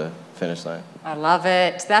get to the finish line. I love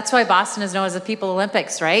it. That's why Boston is known as the People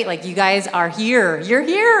Olympics, right? Like, you guys are here. You're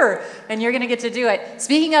here, and you're going to get to do it.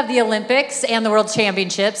 Speaking of the Olympics and the World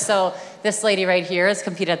Championships, so this lady right here has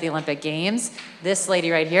competed at the Olympic Games. This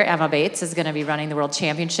lady right here, Emma Bates, is going to be running the World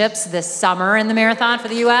Championships this summer in the marathon for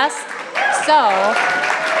the U.S. So,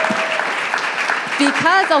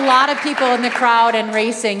 because a lot of people in the crowd and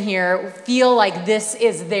racing here feel like this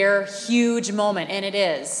is their huge moment, and it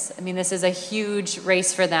is. I mean, this is a huge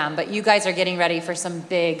race for them, but you guys are getting ready for some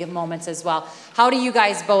big moments as well. How do you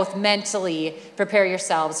guys both mentally prepare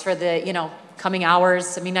yourselves for the, coming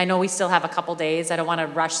hours? I mean, I know we still have a couple days. I don't want to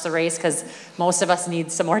rush the race because most of us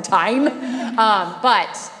need some more time.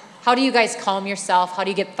 But how do you guys calm yourself? How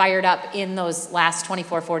do you get fired up in those last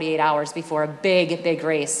 24, 48 hours before a big, big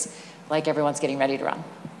race like everyone's getting ready to run?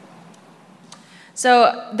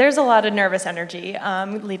 So there's a lot of nervous energy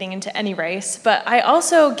leading into any race, but I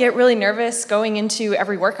also get really nervous going into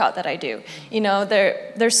every workout that I do.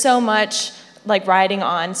 There's so much like riding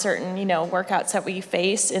on certain, workouts that we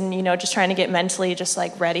face and, just trying to get mentally just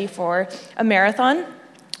like ready for a marathon.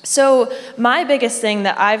 So my biggest thing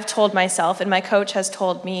that I've told myself and my coach has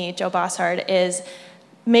told me, Joe Bossard, is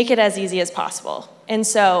make it as easy as possible. And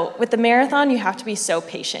so with the marathon, you have to be so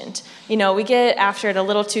patient. We get after it a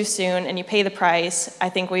little too soon and you pay the price. I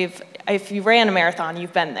think if you ran a marathon,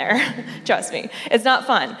 you've been there. Trust me, it's not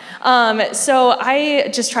fun. So I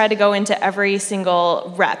just try to go into every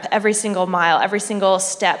single rep, every single mile, every single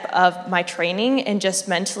step of my training and just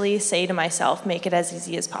mentally say to myself, make it as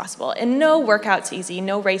easy as possible. And no workout's easy,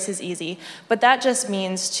 no race is easy, but that just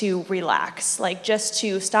means to relax, like just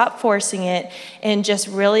to stop forcing it and just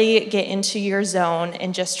really get into your zone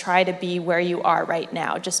and just try to be where you are right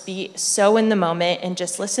now. Just be so in the moment and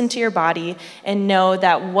just listen to your body and know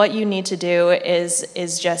that what you need to do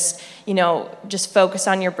is just, just focus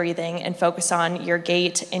on your breathing and focus on your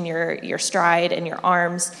gait and your stride and your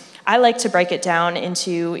arms. I like to break it down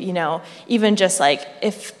into, even just like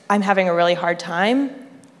if I'm having a really hard time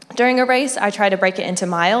during a race, I try to break it into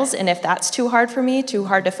miles, and if that's too hard for me, too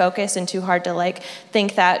hard to focus and too hard to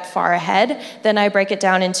think that far ahead, then I break it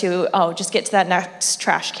down into, just get to that next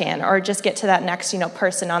trash can or just get to that next,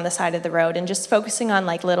 person on the side of the road, and just focusing on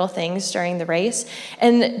little things during the race.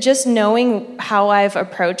 And just knowing how I've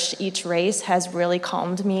approached each race has really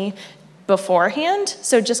calmed me beforehand.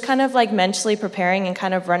 So just kind of mentally preparing and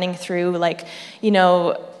kind of running through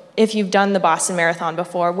if you've done the Boston Marathon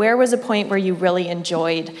before, where was a point where you really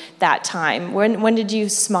enjoyed that time? When did you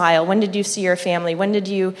smile? When did you see your family? When did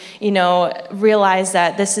you, realize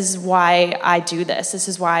that this is why I do this? This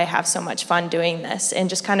is why I have so much fun doing this, and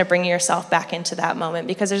just kind of bringing yourself back into that moment,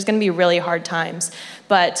 because there's going to be really hard times,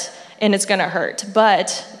 and it's going to hurt.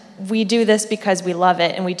 But we do this because we love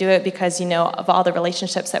it, and we do it because, of all the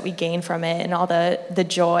relationships that we gain from it and all the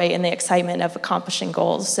joy and the excitement of accomplishing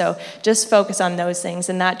goals. So just focus on those things,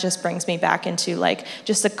 and that just brings me back into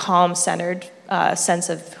just a calm, centered sense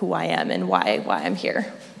of who I am and why I'm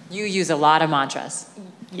here. You use a lot of mantras.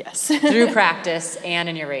 Yes. Through practice and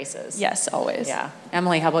in your races. Yes, always. Yeah.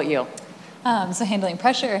 Emily, how about you? So handling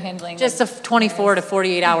pressure, handling... Just 24 to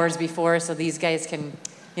 48 hours before, so these guys can,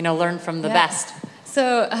 learn from the best.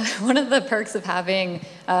 So one of the perks of having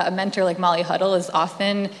a mentor like Molly Huddle is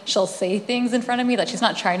often she'll say things in front of me that she's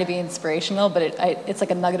not trying to be inspirational, but it's like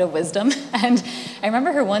a nugget of wisdom. And I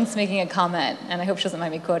remember her once making a comment, and I hope she doesn't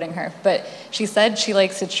mind me quoting her, but she said she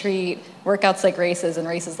likes to treat workouts like races and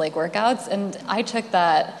races like workouts. And I took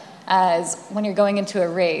that as when you're going into a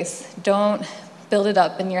race, don't build it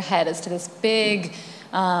up in your head as to this big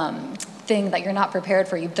thing that you're not prepared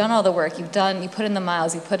for. You've done all the work, you put in the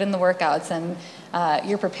miles, you put in the workouts, and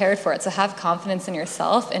you're prepared for it. So have confidence in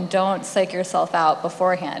yourself and don't psych yourself out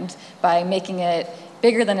beforehand by making it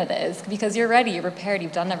bigger than it is, because you're ready, you're prepared,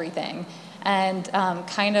 you've done everything. And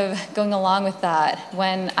kind of going along with that,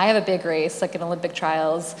 when I have a big race, like an Olympic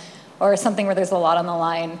trials or something where there's a lot on the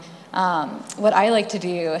line, what I like to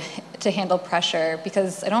do to handle pressure,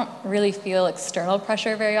 because I don't really feel external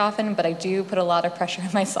pressure very often, but I do put a lot of pressure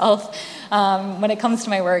on myself. When it comes to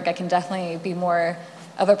my work, I can definitely be more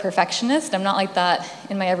of a perfectionist. I'm not like that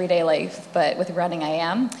in my everyday life, but with running I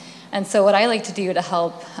am. And so what I like to do to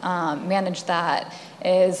help manage that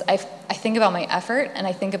is I think about my effort, and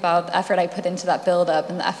I think about the effort I put into that build-up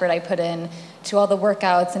and the effort I put in to all the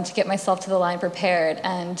workouts and to get myself to the line prepared.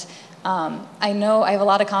 And I know I have a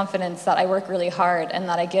lot of confidence that I work really hard and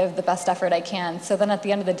that I give the best effort I can. So then at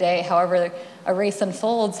the end of the day, however a race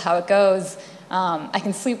unfolds, how it goes, I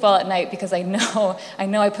can sleep well at night because I know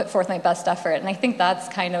I put forth my best effort. And I think that's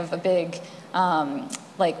kind of a big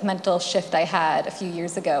like mental shift I had a few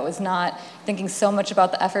years ago, was not thinking so much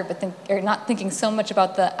about the effort, or not thinking so much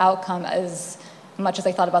about the outcome as much as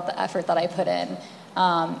I thought about the effort that I put in.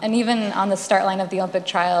 And even on the start line of the Olympic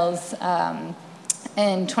trials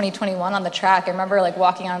in 2021 on the track, I remember like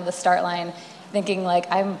walking onto the start line thinking like,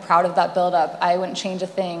 I'm proud of that buildup. I wouldn't change a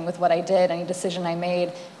thing with what I did, any decision I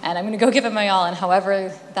made, and I'm gonna go give it my all, and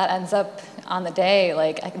however that ends up on the day,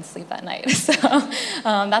 like I can sleep at night. So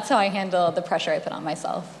that's how I handle the pressure I put on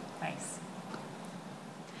myself. Nice.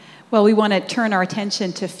 Well, we want to turn our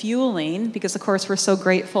attention to fueling because, of course, we're so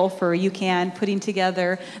grateful for UCAN putting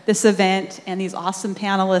together this event and these awesome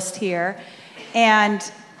panelists here. And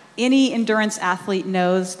any endurance athlete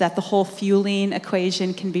knows that the whole fueling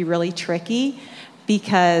equation can be really tricky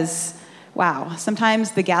because, wow,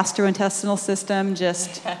 sometimes the gastrointestinal system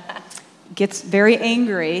just gets very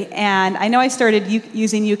angry. And I know I started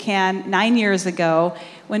using UCAN 9 years ago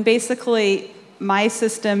when basically my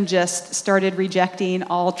system just started rejecting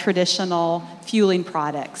all traditional fueling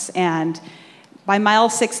products. And by mile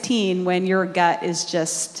 16, when your gut is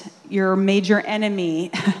just your major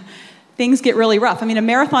enemy, things get really rough. I mean, a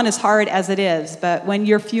marathon is hard as it is, but when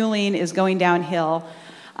your fueling is going downhill.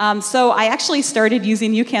 So I actually started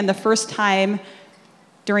using UCAN the first time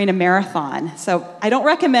during a marathon. So I don't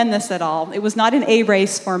recommend this at all. It was not an A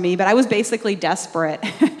race for me, but I was basically desperate.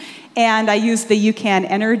 And I used the UCAN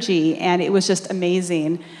Energy, and it was just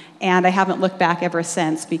amazing. And I haven't looked back ever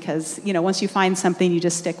since because, you know, once you find something, you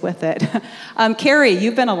just stick with it. Carrie,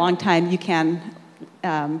 you've been a long time UCAN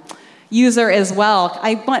user as well.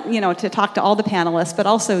 I want, you know, to talk to all the panelists, but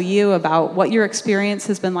also you about what your experience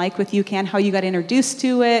has been like with UCAN, how you got introduced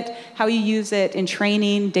to it, how you use it in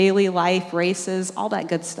training, daily life, races, all that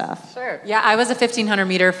good stuff. Sure. Yeah, I was a 1,500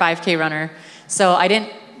 meter 5K runner, so I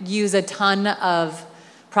didn't use a ton of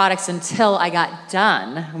products until I got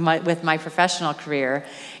done with my professional career.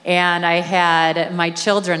 And I had my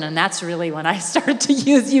children, and that's really when I started to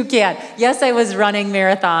use UCAN. Yes, I was running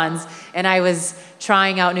marathons, and I was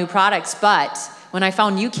trying out new products, but when I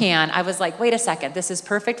found UCAN, I was like, wait a second, this is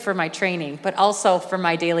perfect for my training, but also for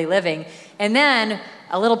my daily living. And then,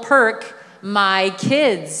 a little perk, my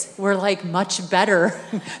kids were like much better.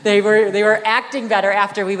 They were acting better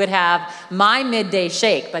after we would have my midday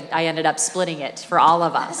shake, but I ended up splitting it for all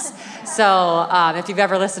of us. So if you've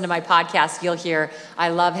ever listened to my podcast, you'll hear I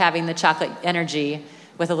love having the chocolate energy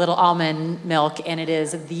with a little almond milk, and it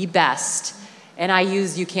is the best. And I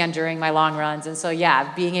use UCAN during my long runs. And so,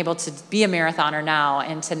 yeah, being able to be a marathoner now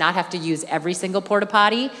and to not have to use every single porta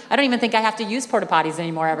potty. I don't even think I have to use porta potties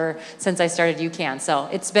anymore ever since I started UCAN. So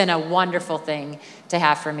it's been a wonderful thing to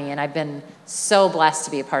have for me. And I've been so blessed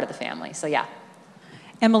to be a part of the family. So, yeah.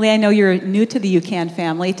 Emily, I know you're new to the UCAN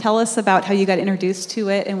family. Tell us about how you got introduced to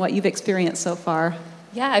it and what you've experienced so far.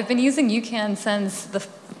 Yeah, I've been using UCAN since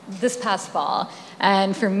this past fall.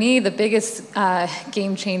 And for me, the biggest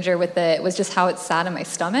game changer with it was just how it sat in my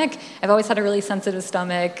stomach. I've always had a really sensitive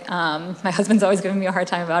stomach. My husband's always giving me a hard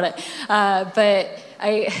time about it. But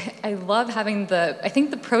I love having I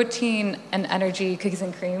think the protein and energy cookies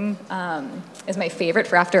and cream is my favorite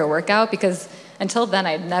for after a workout, because until then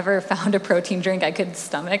I'd never found a protein drink I could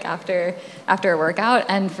stomach after a workout.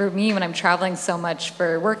 And for me, when I'm traveling so much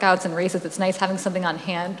for workouts and races, it's nice having something on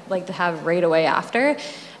hand, like to have right away after.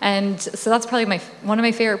 And so that's probably one of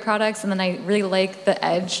my favorite products. And then I really like the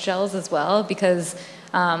Edge gels as well, because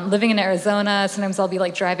living in Arizona, sometimes I'll be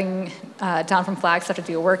like driving down from Flagstaff to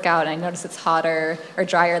do a workout, and I notice it's hotter or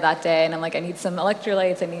drier that day, and I'm like, I need some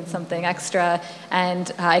electrolytes, I need something extra,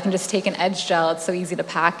 and I can just take an Edge gel. It's so easy to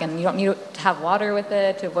pack, and you don't need to have water with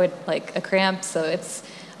it to avoid like a cramp, so it's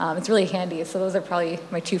really handy. So those are probably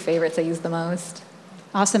my two favorites I use the most.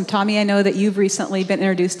 Awesome. Tommy, I know that you've recently been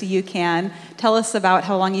introduced to UCAN. Tell us about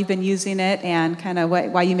how long you've been using it and kind of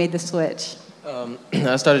why you made the switch.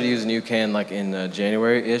 I started using UCAN like in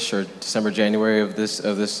January-ish or December, January of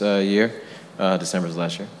this year. December's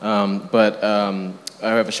last year. But I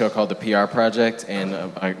have a show called The PR Project,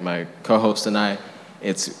 and my co-host and I,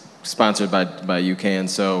 it's sponsored by UCAN,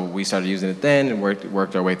 so we started using it then and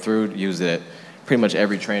worked our way through, used it pretty much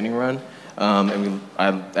every training run.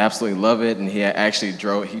 I absolutely love it, and he actually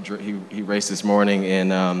he raced this morning in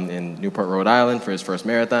Newport, Rhode Island for his first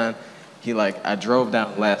marathon. I drove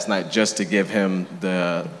down last night just to give him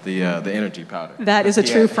the energy powder. That is a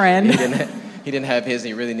true friend. He didn't have his, and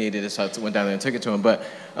he really needed it, so I went down there and took it to him. But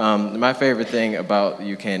my favorite thing about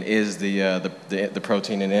UCAN is the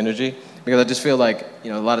protein and energy, because I just feel like, a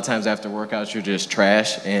lot of times after workouts you're just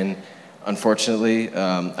trash, and unfortunately,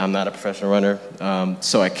 I'm not a professional runner,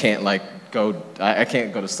 so I can't I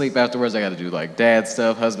can't go to sleep afterwards. I got to do like dad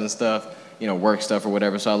stuff, husband stuff, work stuff or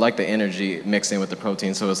whatever. So I like the energy mixed in with the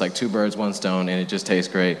protein. So it's like 2 birds, 1 stone, and it just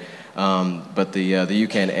tastes great. But the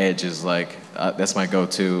UCAN Edge is like that's my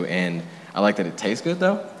go-to, and I like that it tastes good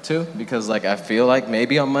though too, because like I feel like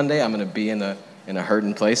maybe on Monday I'm gonna be in a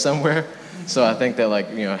hurting place somewhere. So I think that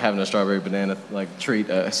having a strawberry banana treat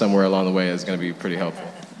somewhere along the way is gonna be pretty helpful.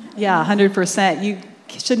 Yeah, 100%. You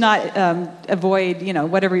should not avoid,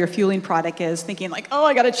 whatever your fueling product is, thinking like, oh,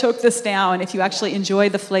 I got to choke this down. If you actually enjoy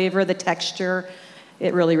the flavor, the texture,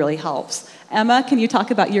 it really, really helps. Emma, can you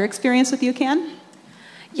talk about your experience with UCAN?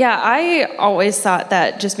 Yeah, I always thought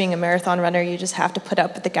that just being a marathon runner, you just have to put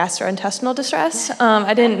up with the gastrointestinal distress.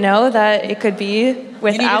 I didn't know that it could be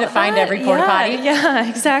without. You needed to find every porta potty. Yeah,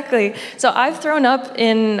 exactly. So I've thrown up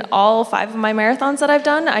in all 5 of my marathons that I've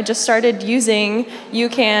done. I just started using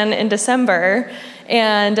UCAN in December.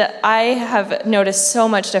 And I have noticed so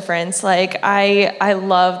much difference. Like, I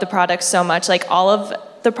love the product so much. Like, all of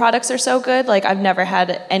the products are so good. Like, I've never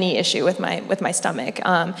had any issue with my stomach.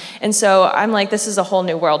 And so I'm like, this is a whole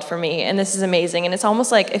new world for me, and this is amazing. And it's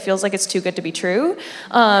almost like, it feels like it's too good to be true,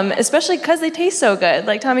 especially because they taste so good.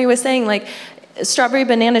 Like Tommy was saying, like, strawberry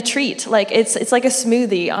banana treat. Like, it's like a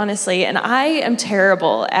smoothie, honestly. And I am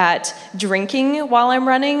terrible at drinking while I'm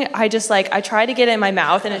running. I try to get it in my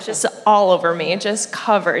mouth, and it's just all over me, just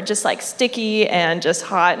covered, just like sticky and just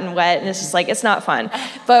hot and wet. And it's just like, it's not fun.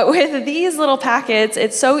 But with these little packets,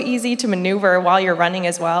 it's so easy to maneuver while you're running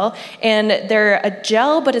as well. And they're a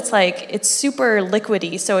gel, but it's super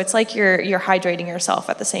liquidy. So it's like you're hydrating yourself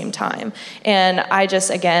at the same time. And I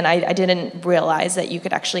didn't realize that you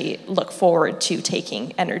could actually look forward to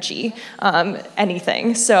taking energy,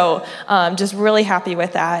 anything. So just really happy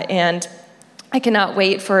with that. And I cannot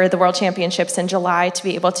wait for the World Championships in July to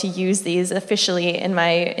be able to use these officially in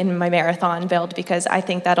my marathon build, because I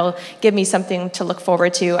think that'll give me something to look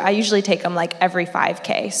forward to. I usually take them like every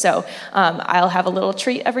 5K, so I'll have a little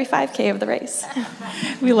treat every 5K of the race.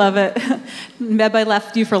 We love it. Meb, I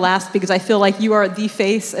left you for last because I feel like you are the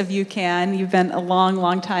face of UCAN. You've been a long,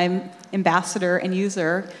 long time ambassador and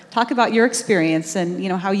user. Talk about your experience and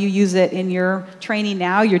how you use it in your training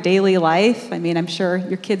now, your daily life. I mean, I'm sure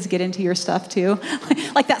your kids get into your stuff too.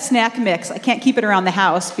 Like that snack mix. I can't keep it around the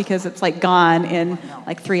house because it's like gone in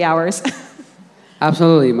like 3 hours.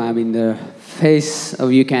 Absolutely. I mean, the face of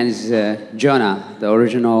UCAN is Jonah, the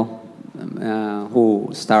original who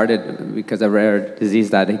started because of a rare disease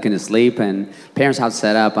that he couldn't sleep, and parents had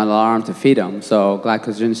set up an alarm to feed him, so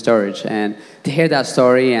glycogen storage. And to hear that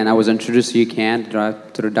story, and I was introduced to UCAN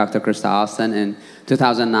through Dr. Krista Austin in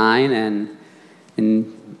 2009, and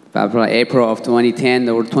in April of 2010,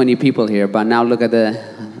 there were 20 people here, but now look at the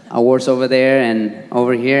awards over there and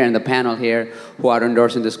over here and the panel here who are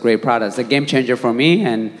endorsing this great product. It's a game changer for me,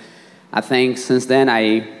 and I think since then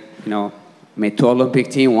I made 2 Olympic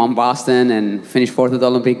team, won Boston, and finished 4th at the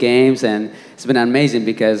Olympic Games. And it's been amazing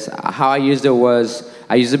because how I used it was,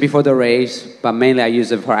 I used it before the race, but mainly I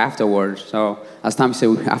used it for afterwards. So as Tommy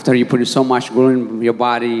said, after you put in so much glue in your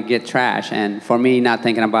body, you get trash. And for me, not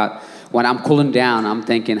thinking about when I'm cooling down, I'm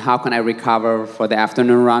thinking, how can I recover for the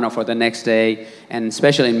afternoon run or for the next day? And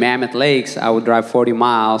especially in Mammoth Lakes, I would drive 40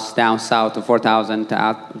 miles down south to 4,000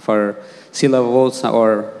 for sea levels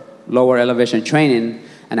or lower elevation training.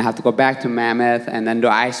 And I have to go back to Mammoth and then do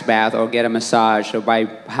ice bath or get a massage. So by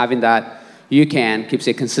having that, UCAN keeps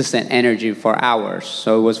a consistent energy for hours.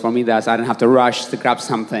 So it was for me that I didn't have to rush to grab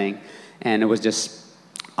something. And it was just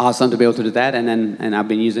awesome to be able to do that. And I've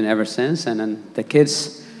been using it ever since. And then the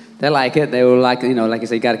kids, they like it. They were like, like I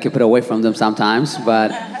said, you got to keep it away from them sometimes.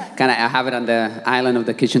 But I have it on the island of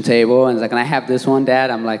the kitchen table. And it's like, can I have this one, Dad?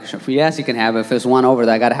 I'm like, sure, yes, you can have it. If there's one over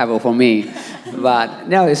there, I got to have it for me. But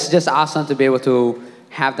no, it's just awesome to be able to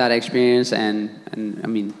have that experience, and I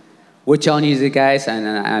mean, we're telling you guys,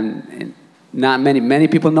 and not many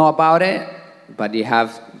people know about it, but you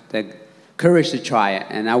have the courage to try it.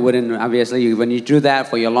 And I wouldn't, obviously, when you do that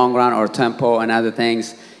for your long run or tempo and other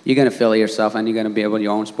things, you're gonna feel it yourself, and you're gonna be able to be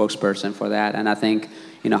your own spokesperson for that. And I think,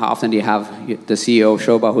 how often do you have the CEO of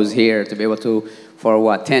Shoba who's here to be able to,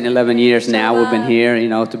 for 10, 11 years now, we've been here,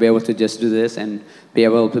 to be able to just do this and be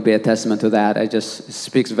able to be a testament to that. It just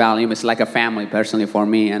speaks volume. It's like a family, personally, for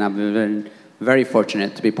me, and I've been very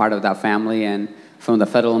fortunate to be part of that family, and from the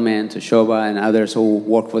Fettelman to Shoba and others who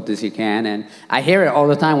work with this UCAN. And I hear it all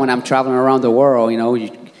the time when I'm traveling around the world,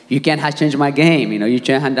 you Yuken has changed my game.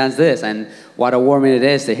 Yuken has done this. And what a warming it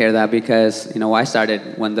is to hear that because, I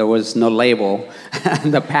started when there was no label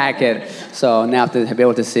in the packet. So now to be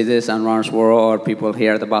able to see this on Runner's World or people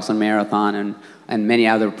here at the Boston Marathon and many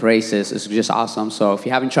other races is just awesome. So if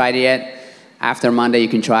you haven't tried it yet, after Monday you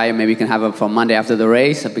can try it. Maybe you can have it for Monday after the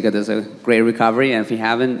race because there's a great recovery. And if you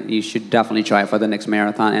haven't, you should definitely try it for the next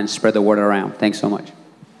marathon and spread the word around. Thanks so much.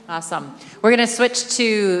 Awesome. We're going to switch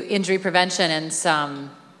to injury prevention and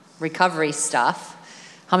some recovery stuff.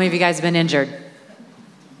 How many of you guys have been injured?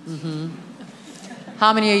 Mm-hmm.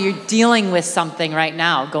 How many of you dealing with something right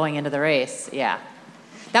now going into the race? Yeah.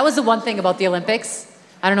 That was the one thing about the Olympics.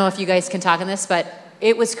 I don't know if you guys can talk on this, but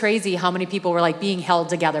it was crazy how many people were like being held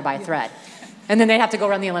together by a thread. And then they'd have to go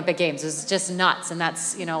run the Olympic Games. It was just nuts. And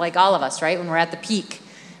that's, like all of us, right? When we're at the peak,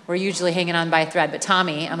 we're usually hanging on by a thread. But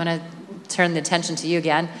Tommy, I'm going to turn the attention to you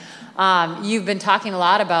again. You've been talking a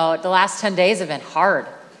lot about the last 10 days have been hard.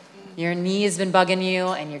 Your knee has been bugging you,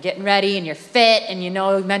 and you're getting ready, and you're fit, and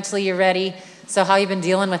mentally you're ready. So how you been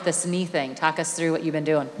dealing with this knee thing? Talk us through what you've been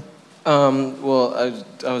doing. Well,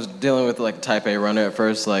 I was dealing with like type A runner at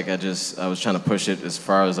first. Like I was trying to push it as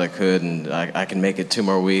far as I could, and I can make it 2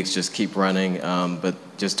 more weeks, just keep running. But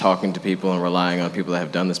just talking to people and relying on people that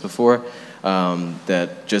have done this before,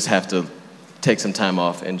 that just have to take some time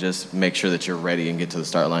off and just make sure that you're ready and get to the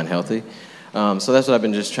start line healthy. So that's what I've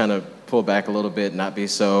been just trying to pull back a little bit, not be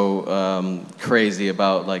so crazy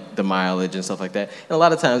about like the mileage and stuff like that. And a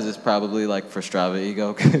lot of times it's probably like for Strava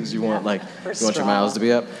ego because you want your miles to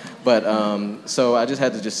be up. But so I just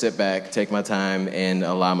had to just sit back, take my time, and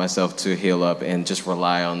allow myself to heal up and just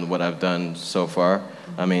rely on what I've done so far.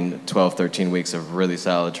 I mean, 12, 13 weeks of really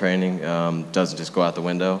solid training doesn't just go out the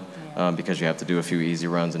window because you have to do a few easy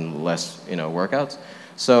runs and less, workouts.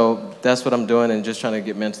 So that's what I'm doing, and just trying to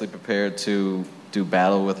get mentally prepared to do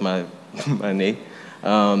battle with my knee,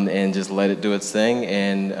 and just let it do its thing,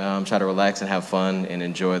 and try to relax and have fun and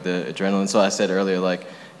enjoy the adrenaline. So I said earlier, like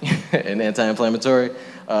an anti-inflammatory,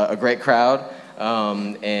 a great crowd,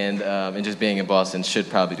 and just being in Boston should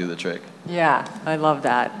probably do the trick. Yeah, I love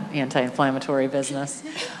that anti-inflammatory business.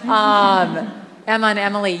 Emma and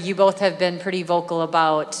Emily, you both have been pretty vocal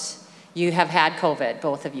about you have had COVID,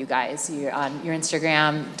 both of you guys. You're on your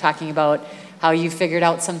Instagram talking about how you figured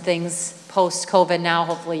out some things post-COVID now.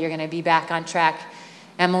 Hopefully you're going to be back on track.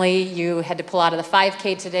 Emily, you had to pull out of the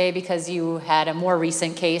 5K today because you had a more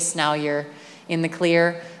recent case. Now you're in the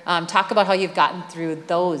clear. Talk about how you've gotten through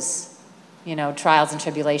those, trials and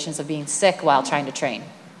tribulations of being sick while trying to train.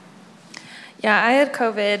 Yeah, I had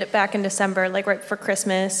COVID back in December, like right before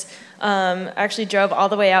Christmas. I actually drove all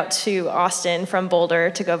the way out to Austin from Boulder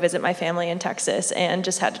to go visit my family in Texas and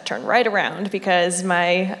just had to turn right around because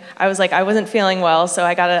I wasn't feeling well, so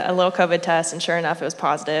I got a little COVID test, and sure enough, it was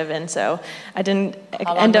positive, and so I didn't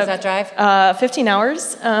How long was that drive? 15 hours,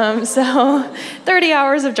 so 30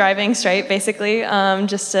 hours of driving straight, basically,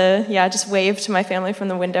 just wave to my family from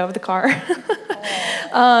the window of the car.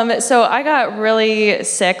 So I got really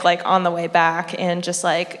sick, on the way back, and just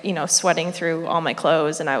sweating through all my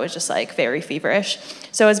clothes, and I was just very feverish.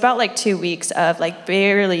 So it was about 2 weeks of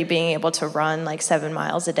barely being able to run 7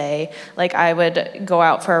 miles a day. I would go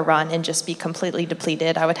out for a run and just be completely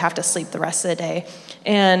depleted. I would have to sleep the rest of the day.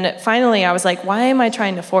 And finally I was like, why am I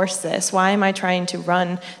trying to force this? Why am I trying to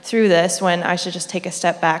run through this when I should just take a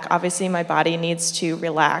step back? Obviously my body needs to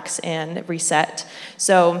relax and reset.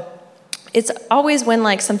 So it's always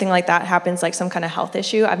when something like that happens, some kind of health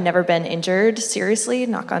issue. I've never been injured, seriously,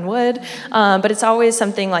 knock on wood. But it's always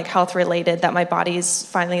something health related that my body's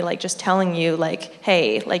finally just telling you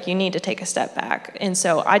hey, you need to take a step back. And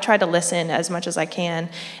so I try to listen as much as I can.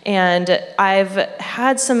 And I've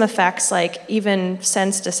had some effects even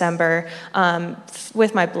since December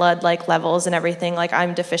with my blood levels and everything.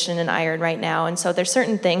 I'm deficient in iron right now. And so there's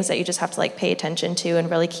certain things that you just have to pay attention to and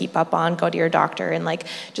really keep up on, go to your doctor and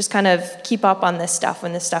just kind of keep up on this stuff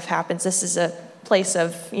when this stuff happens. This is a place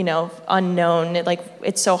of, unknown.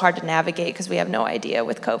 It's so hard to navigate because we have no idea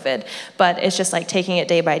with COVID. But it's just taking it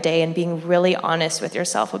day by day and being really honest with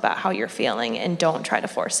yourself about how you're feeling and don't try to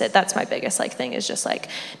force it. That's my biggest thing is just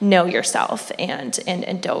know yourself and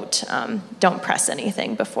don't press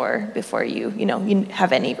anything before you you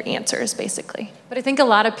have any answers basically. But I think a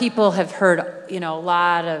lot of people have heard, a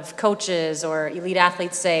lot of coaches or elite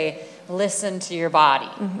athletes say, listen to your body.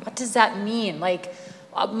 Mm-hmm. What does that mean?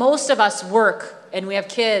 Most of us work and we have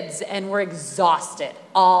kids and we're exhausted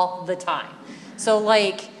all the time. So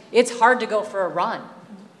it's hard to go for a run.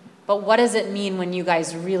 But what does it mean when you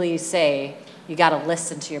guys really say you got to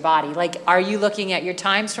listen to your body? Are you looking at your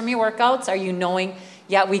times from your workouts? Are you knowing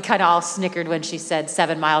Yeah, we kind of all snickered when she said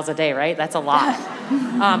 7 miles a day, right? That's a lot.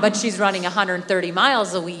 But she's running 130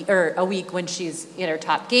 miles a week when she's in her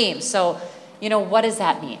top game. So, what does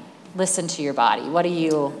that mean? Listen to your body.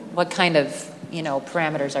 What kind of,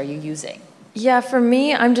 parameters are you using? Yeah, for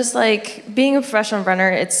me, I'm just like, being a professional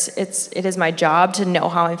runner, it is my job to know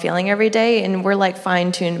how I'm feeling every day, and we're like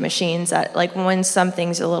fine-tuned machines that, like, when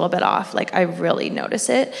something's a little bit off, like, I really notice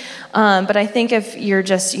it. But I think if you're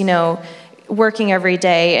just, working every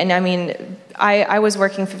day, and I mean, I was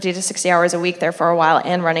working 50 to 60 hours a week there for a while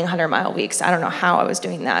and running 100-mile weeks. I don't know how I was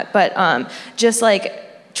doing that, but just like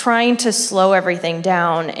trying to slow everything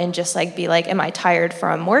down and just like be like, am I tired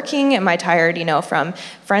from working? Am I tired, from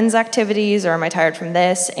friends' activities, or am I tired from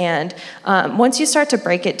this? And once you start to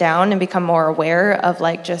break it down and become more aware of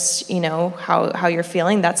like just, how you're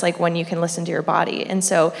feeling, that's like when you can listen to your body. And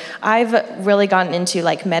so I've really gotten into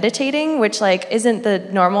like meditating, which like isn't the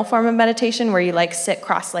normal form of meditation where you like sit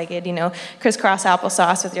cross-legged, crisscross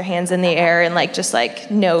applesauce with your hands in the air and like just like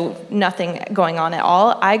nothing going on at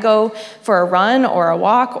all. I go for a run or a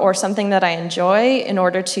walk or something that I enjoy in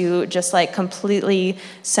order to just like completely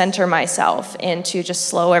center myself and to just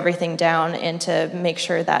slow everything down and to make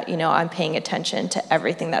sure that, I'm paying attention to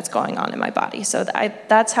everything that's going on in my body. So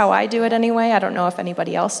that's how I do it anyway. I don't know if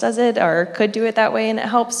anybody else does it or could do it that way and it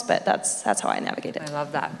helps, but that's how I navigate it. I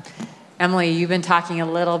love that. Emily, you've been talking a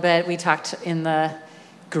little bit. We talked in the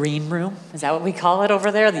green room. Is that what we call it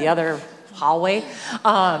over there? The other hallway.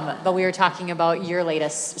 But we were talking about your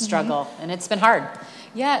latest struggle, and it's been hard.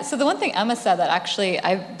 Yeah, so the one thing Emma said that actually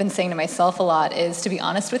I've been saying to myself a lot is to be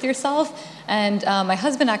honest with yourself. And my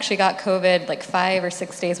husband actually got COVID like 5 or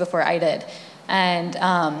 6 days before I did. And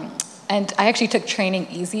I actually took training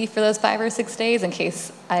easy for those 5 or 6 days in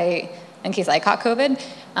case I caught COVID.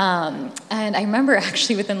 And I remember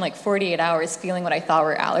actually within like 48 hours feeling what I thought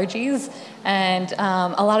were allergies. And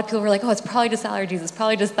a lot of people were like, oh, it's probably just allergies. It's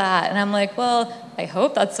probably just that. And I'm like, well, I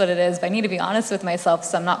hope that's what it is, but I need to be honest with myself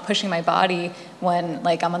so I'm not pushing my body when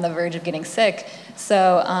like I'm on the verge of getting sick.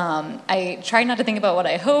 So I tried not to think about what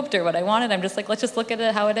I hoped or what I wanted. I'm just like, let's just look at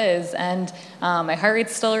it how it is. And my heart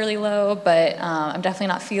rate's still really low, but I'm definitely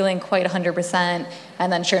not feeling quite 100%.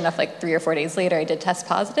 And then sure enough, like 3 or 4 days later, I did test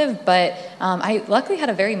positive. But I luckily had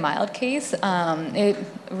a very mild case. It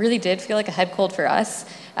really did feel like a head cold for us.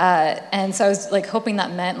 And so I was like hoping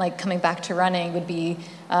that meant like coming back to running would be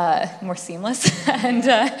more seamless. and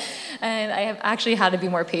I have actually had to be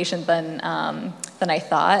more patient than I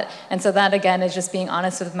thought. And so that again is just being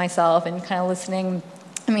honest with myself and kind of listening.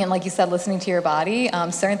 I mean, like you said, listening to your body.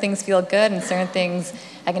 Certain things feel good, and certain things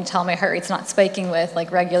I can tell my heart rate's not spiking with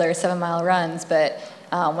like regular 7-mile runs. But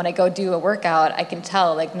when I go do a workout, I can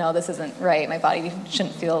tell like, no, this isn't right. My body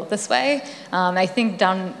shouldn't feel this way. I think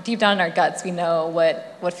deep down in our guts, we know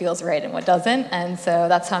what feels right and what doesn't. And so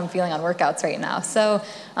that's how I'm feeling on workouts right now. So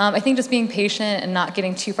I think just being patient and not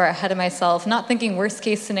getting too far ahead of myself, not thinking worst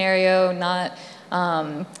case scenario, not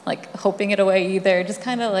like hoping it away either, just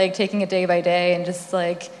kind of like taking it day by day and just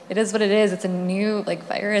like, it is what it is. It's a new like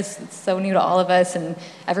virus. It's so new to all of us and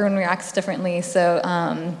everyone reacts differently. So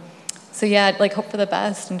yeah, like hope for the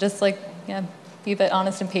best and just like, yeah, be a bit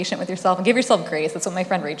honest and patient with yourself and give yourself grace. That's what my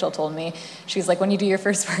friend Rachel told me. She's like, when you do your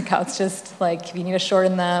first workouts, just like, if you need to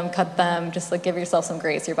shorten them, cut them, just like give yourself some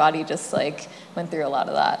grace. Your body just like went through a lot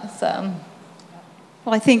of that, so.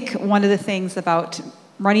 Well, I think one of the things about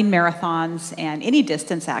running marathons and any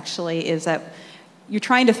distance actually is that you're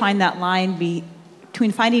trying to find that line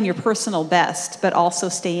between finding your personal best, but also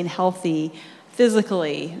staying healthy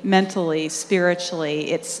physically, mentally,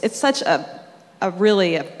 spiritually. It's such a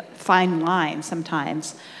really fine line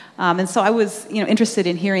sometimes. And so I was interested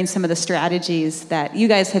in hearing some of the strategies that you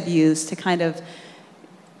guys have used to kind of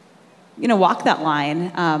walk that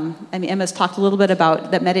line. I mean, Emma's talked a little bit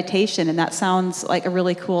about that meditation, and that sounds like a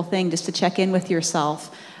really cool thing just to check in with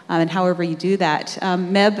yourself and however you do that.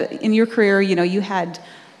 Meb, in your career, you had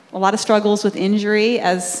a lot of struggles with injury,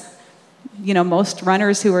 as most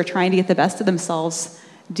runners who are trying to get the best of themselves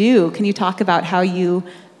do. Can you talk about how you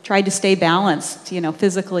tried to stay balanced,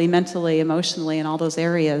 physically, mentally, emotionally, in all those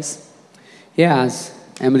areas? Yeah, as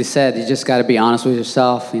Emily said, you just got to be honest with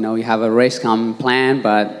yourself. You have a race coming planned,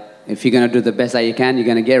 but if you're going to do the best that you can, you're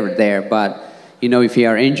going to get there. But, if you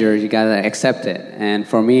are injured, you got to accept it. And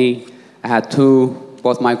for me, I had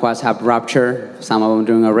both my quads have ruptured, some of them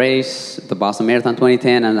during a race, the Boston Marathon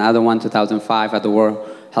 2010, and another one 2005 at the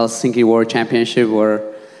Helsinki World Championship,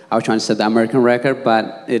 where I was trying to set the American record.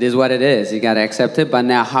 But it is what it is. You got to accept it. But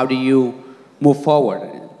now, how do you move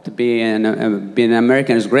forward? To being an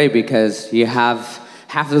American is great because you have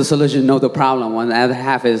half of the solution, know the problem. One, the other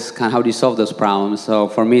half is kind of how do you solve those problems. So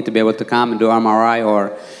for me to be able to come and do MRI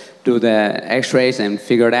or do the X-rays and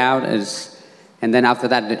figure it out and then after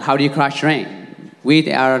that, how do you cross-train?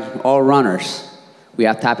 We are all runners. We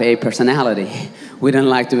have type A personality. We don't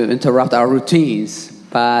like to interrupt our routines.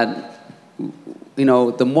 But,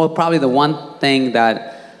 probably the one thing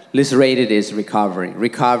that least rated is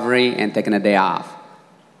recovery and taking a day off.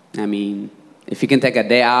 I mean, if you can take a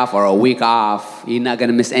day off or a week off, you're not going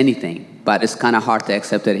to miss anything. But it's kind of hard to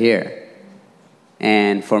accept it here.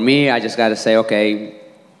 And for me, I just got to say, okay,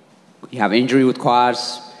 you have injury with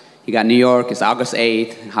quads. You got New York, it's August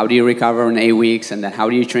 8th. How do you recover in 8 weeks? And then how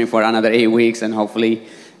do you train for another 8 weeks and hopefully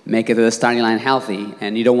make it to the starting line healthy?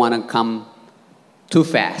 And you don't want to come too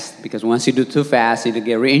fast, because once you do too fast, you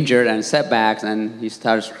get re-injured and setbacks, and you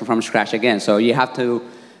start from scratch again. So you have to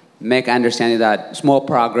make understanding that small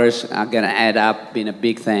progress are going to add up being a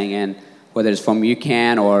big thing. And whether it's from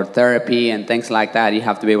UCAN or therapy and things like that, you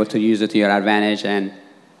have to be able to use it to your advantage. And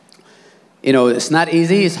it's not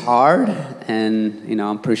easy, it's hard, and,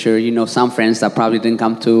 I'm pretty sure some friends that probably didn't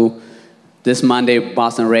come to this Monday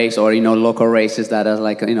Boston race or, local races that are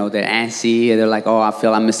like, they're antsy, they're like, oh, I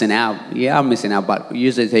feel I'm missing out. Yeah, I'm missing out, but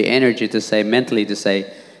use the energy to say, mentally to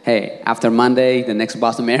say, hey, after Monday, the next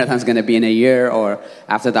Boston Marathon is going to be in a year, or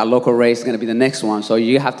after that local race is going to be the next one. So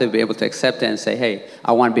you have to be able to accept it and say, hey,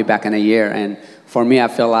 I want to be back in a year. And for me, I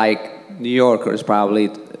feel like New York is probably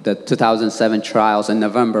the 2007 trials in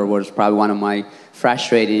November was probably one of my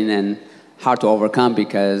frustrating and hard to overcome,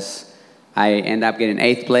 because I ended up getting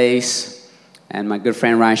 8th place, and my good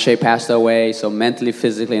friend Ryan Shea passed away. So mentally,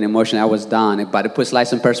 physically, and emotionally, I was done. But it puts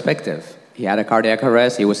life in perspective. He had a cardiac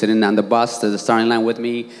arrest. He was sitting on the bus to the starting line with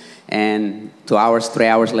me, and 3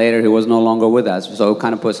 hours later, he was no longer with us. So it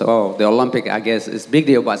kind of puts, the Olympic, I guess, is a big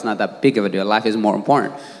deal, but it's not that big of a deal. Life is more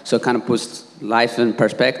important. So it kind of puts life in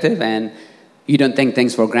perspective, and you don't take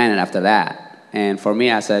things for granted after that. And for me,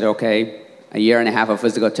 I said, okay, a year and a half of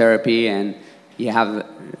physical therapy, and you have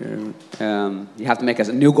to make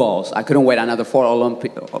new goals. I couldn't wait another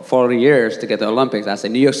 4 years to get to the Olympics. I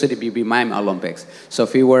said, New York City be my Olympics. So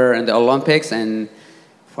if you were in the Olympics, and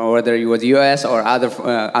for whether you were the U.S. or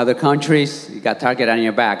other countries, you got target on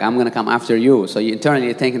your back. I'm going to come after you. So you internally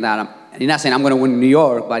you're thinking that you're not saying I'm going to win New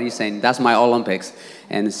York, but you're saying that's my Olympics.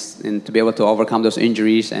 And to be able to overcome those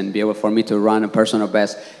injuries and be able for me to run a personal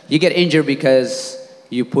best. You get injured because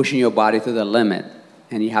you're pushing your body to the limit.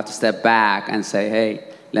 And you have to step back and say, hey,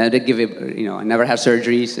 let it give it, I never had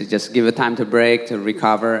surgeries. So just give it time to break, to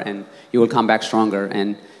recover, and you will come back stronger.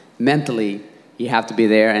 And mentally, you have to be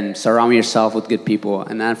there and surround yourself with good people.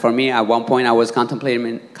 And then for me, at one point, I was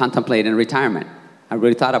contemplating retirement. I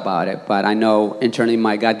really thought about it, but I know internally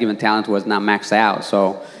my God-given talent was not maxed out.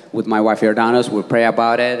 So with my wife, Jordanos, we pray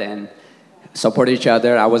about it and support each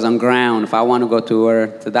other. I was on ground. If I want to go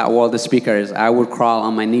to that wall, the speakers, I would crawl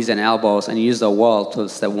on my knees and elbows and use the wall to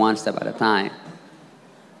step one step at a time.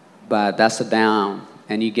 But that's a down,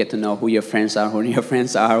 and you get to know who your friends are when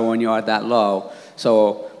you are that low.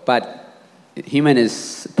 So, but human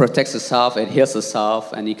protects itself, it heals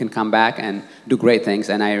itself, and you can come back and do great things.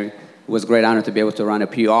 And it was a great honor to be able to run a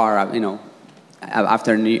PR,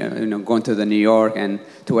 after going to the New York and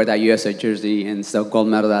to wear that USA jersey and it's the gold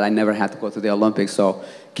medal that I never had to go to the Olympics. So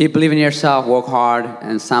keep believing in yourself, work hard,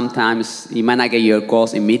 and sometimes you might not get your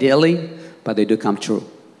goals immediately, but they do come true.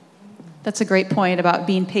 That's a great point about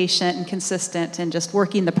being patient and consistent and just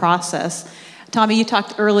working the process. Tommy, you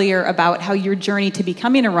talked earlier about how your journey to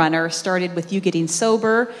becoming a runner started with you getting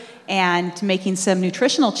sober and making some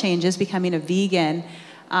nutritional changes, becoming a vegan.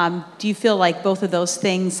 Do you feel like both of those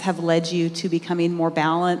things have led you to becoming more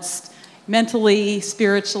balanced mentally,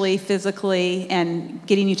 spiritually, physically, and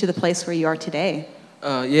getting you to the place where you are today?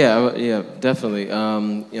 Yeah, definitely.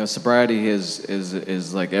 Sobriety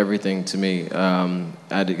is like everything to me.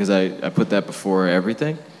 Because I put that before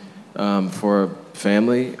everything, for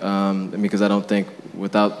family. Because I don't think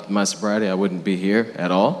without my sobriety I wouldn't be here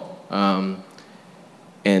at all.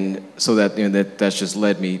 And so that's just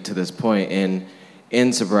led me to this point. And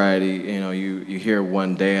in sobriety, you hear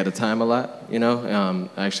one day at a time a lot, I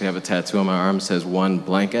actually have a tattoo on my arm that says one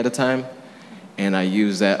blank at a time. And I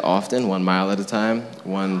use that often, 1 mile at a time,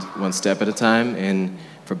 one step at a time. And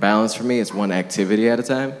for balance for me, it's one activity at a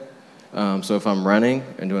time. So if I'm running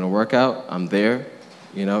and doing a workout, I'm there,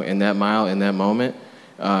 in that mile, in that moment.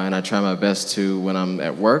 And I try my best to, when I'm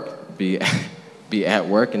at work, be at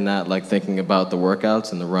work and not like thinking about the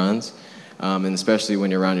workouts and the runs. And especially when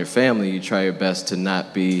you're around your family, you try your best to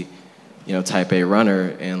not be, type A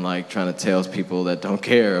runner and like trying to tell people that don't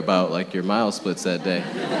care about like your mile splits that day.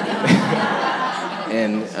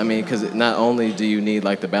 And I mean, because not only do you need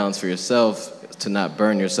like the balance for yourself to not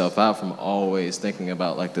burn yourself out from always thinking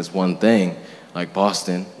about like this one thing, like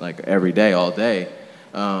Boston, like every day, all day.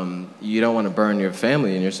 You don't want to burn your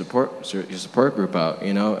family and your support group out,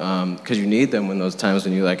 you know, because you need them when those times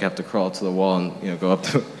when you like have to crawl to the wall and go up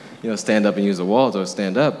to, stand up and use the wall to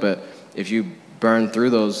stand up. But if you burn through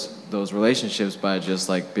those relationships by just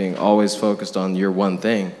like being always focused on your one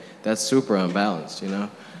thing, that's super unbalanced, you know.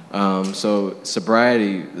 So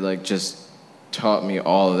sobriety like just taught me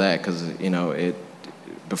all of that because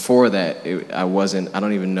before that I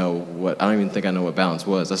don't even think I know what balance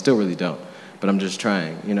was. I still really don't. But I'm just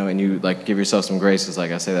trying, and you like give yourself some grace. It's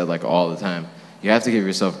like I say that like all the time. You have to give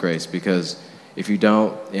yourself grace because if you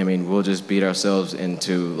don't, we'll just beat ourselves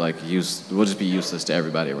into like we'll just be useless to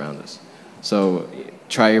everybody around us. So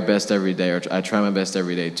try your best every day, or I try my best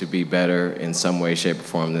every day to be better in some way, shape, or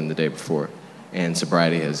form than the day before. And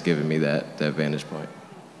sobriety has given me that vantage point.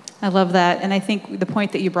 I love that. And I think the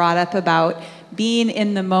point that you brought up about being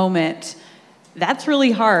in the moment, that's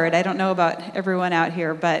really hard. I don't know about everyone out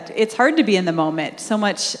here, but it's hard to be in the moment. So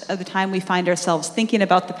much of the time we find ourselves thinking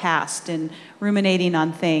about the past and ruminating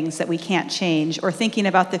on things that we can't change, or thinking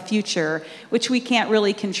about the future, which we can't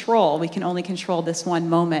really control. We can only control this one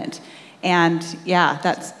moment. And yeah,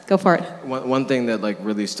 go for it. One thing that like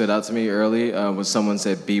really stood out to me early was someone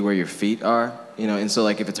said, be where your feet are, and so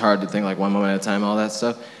like if it's hard to think like one moment at a time, all that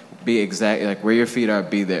stuff, be exactly like where your feet are,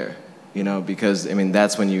 be there. Because,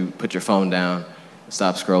 that's when you put your phone down,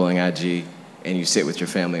 stop scrolling IG, and you sit with your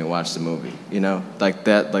family and watch the movie, Like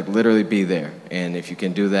that, like literally be there. And if you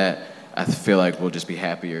can do that, I feel like we'll just be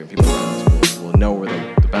happier, and people around us will know where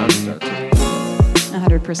the boundaries are too.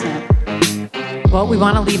 100%. Well, we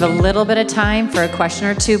want to leave a little bit of time for a question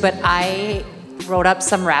or two, but I wrote up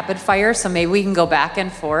some rapid fire, so maybe we can go back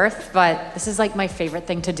and forth. But this is like my favorite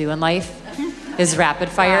thing to do in life. Is rapid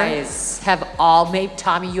fire. Maybe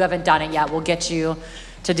Tommy, you haven't done it yet. We'll get you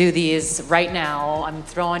to do these right now. I'm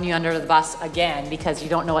throwing you under the bus again because you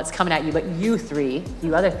don't know what's coming at you, but you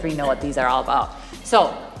other three know what these are all about.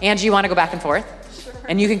 So, Angie, you want to go back and forth? Sure.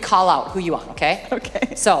 And you can call out who you want, okay?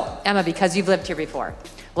 Okay. So, Emma, because you've lived here before,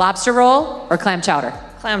 lobster roll or clam chowder?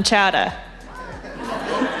 Clam chowder.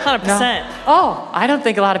 100%. No. Oh, I don't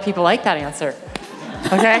think a lot of people like that answer.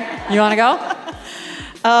 Okay, you want to go?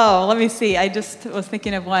 Oh, let me see. I just was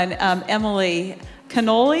thinking of one. Emily,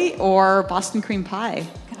 cannoli or Boston cream pie?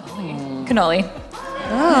 Cannoli.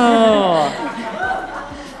 Oh.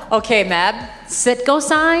 Okay, Mab, Citgo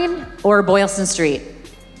sign or Boylston Street?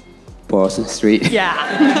 Boylston Street. Yeah.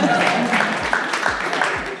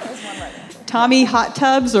 Tommy, hot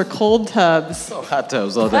tubs or cold tubs? Oh, hot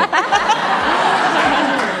tubs all day.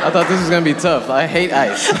 I thought this was going to be tough. I hate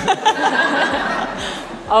ice.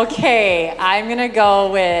 Okay, I'm gonna go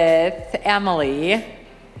with Emily.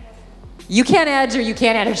 You can't edge or you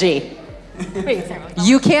can't energy?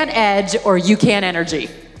 You can't edge or you can't energy?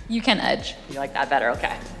 You can edge. You like that better,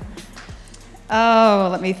 okay. Oh,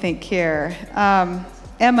 let me think here.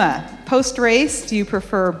 Emma, post-race, do you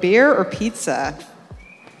prefer beer or pizza?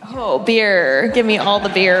 Oh, beer. Give me all the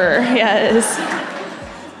beer. Yes.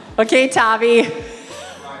 Okay, Tavi.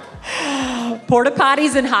 Porta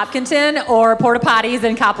potties in Hopkinton or porta potties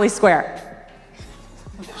in Copley Square?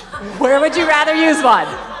 Where would you rather use one?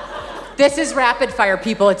 This is rapid fire,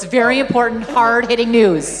 people. It's very important, hard-hitting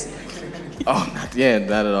news. Oh, not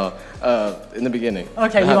at all. In the beginning.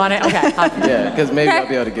 Okay, you want it? Okay. Yeah, because maybe I'll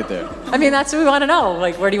be able to get there. That's what we want to know.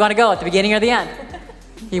 Like, where do you want to go, at the beginning or the end?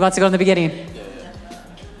 He wants to go in the beginning.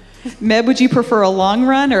 Meb, would you prefer a long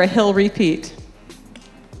run or a hill repeat?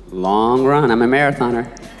 Long run. I'm a marathoner.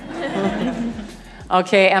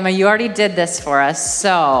 Okay, Emma, you already did this for us,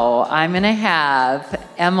 so I'm going to have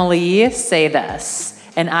Emily say this.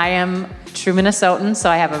 And I am true Minnesotan, so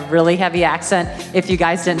I have a really heavy accent, if you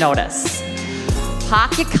guys didn't notice.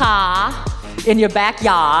 Park your car in your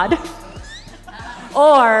backyard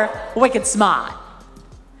or wicked smart?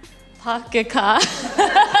 Park your car.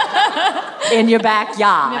 In your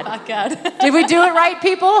backyard. In your backyard. Did we do it right,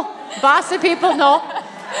 people? Boston people? No?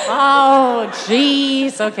 Oh,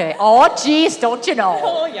 jeez. Okay. Oh, jeez, don't you know?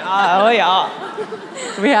 Oh,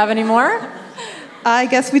 yeah. Do we have any more? I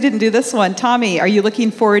guess we didn't do this one. Tommy, are you looking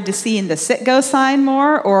forward to seeing the Citgo sign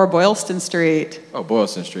more or Boylston Street? Oh,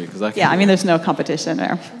 Boylston Street, because I can. Yeah, there's no competition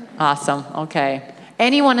there. Awesome. Okay.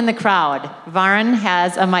 Anyone in the crowd? Varan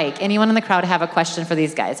has a mic. Anyone in the crowd have a question for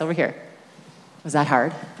these guys? Over here. Was that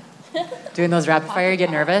hard? Doing those rapid fire, you get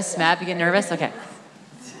nervous? Matt, you get nervous? Okay.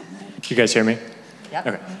 You guys hear me? Yep.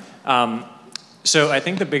 Okay. So I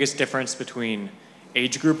think the biggest difference between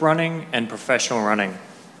age group running and professional running,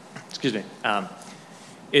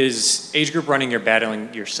 Is age group running, you're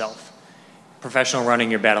battling yourself. Professional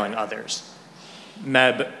running, you're battling others.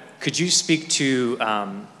 Meb, could you speak to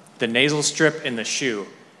the nasal strip in the shoe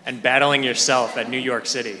and battling yourself at New York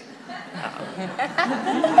City?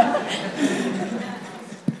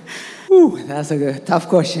 Ooh, that's a tough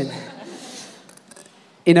question.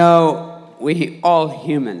 You know, we all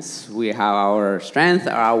humans, we have our strengths,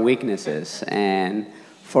 our weaknesses. And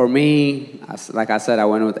for me, like I said, I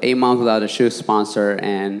went with 8 months without a shoe sponsor.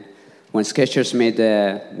 And when Skechers made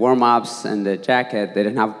the warm-ups and the jacket, they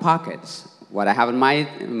didn't have pockets. What I have in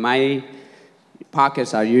my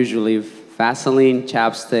pockets are usually Vaseline,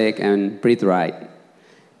 chapstick, and Breathe Right.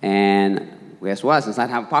 And guess what? Since I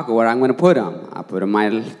don't have a pocket, where I'm going to put them? I put them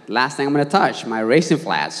my last thing I'm going to touch, my racing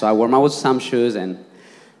flats. So I wore my some shoes and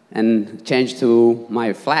changed to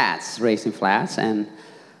my flats, racing flats. And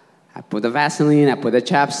I put the Vaseline, I put the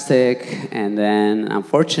chapstick, and then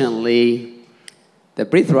unfortunately, the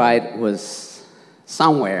Breathe Right was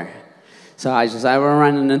somewhere. So I were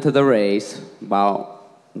running into the race about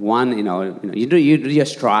one, you do your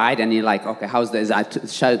stride, and you're like, okay, how's this?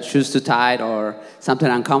 Shoes too tight or something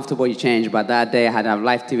uncomfortable, you change. But that day I had a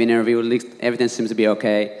live TV interview, at least everything seems to be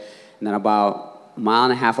okay. And then about 1.5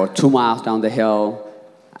 miles or 2 miles down the hill,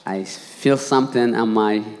 I feel something on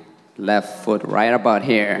my left foot right about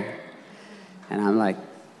here. And I'm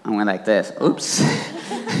going like this, oops.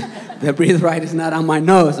 The Breathe Right is not on my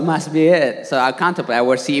nose, it must be it. So I contemplate, I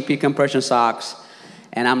wear CEP compression socks,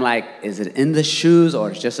 and I'm like, is it in the shoes or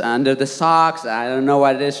it's just under the socks? I don't know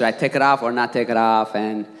what it is. Should I take it off or not take it off?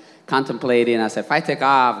 And contemplating, I said, if I take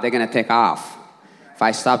off, they're going to take off. If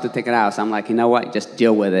I stop to take it out, so I'm like, you know what, just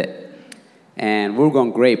deal with it. And we're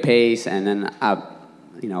going great pace, and then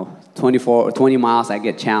 20 miles, I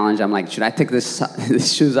get challenged. I'm like, should I take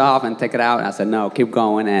this shoes off and take it out? And I said, no, keep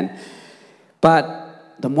going. But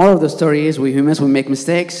the moral of the story is we humans, we make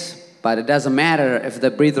mistakes, but it doesn't matter if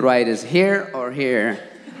the Breathe Right is here or here.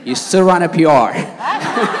 You still run a PR. I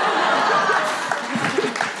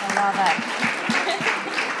love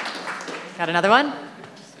it. Got another one?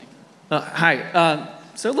 Hi.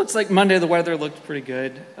 So it looks like Monday the weather looked pretty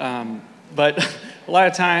good, but a lot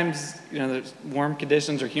of times, there's warm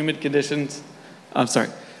conditions or humid conditions. I'm sorry.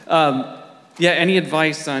 Any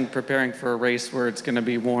advice on preparing for a race where it's going to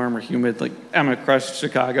be warm or humid? Like Emma crushed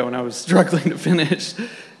Chicago, and I was struggling to finish,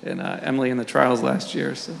 and Emily in the trials last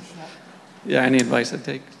year. So, any advice I'd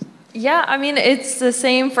take? Yeah, I mean, it's the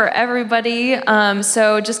same for everybody.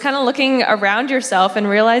 So just kind of looking around yourself and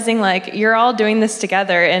realizing, you're all doing this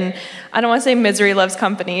together. And I don't want to say misery loves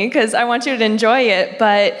company, because I want you to enjoy it.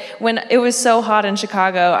 But when it was so hot in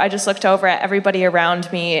Chicago, I just looked over at everybody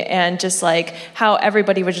around me and just how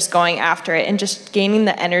everybody was just going after it and just gaining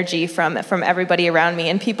the energy from everybody around me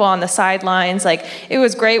and people on the sidelines. It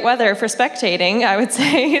was great weather for spectating, I would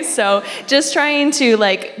say. So just trying to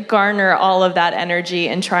garner all of that energy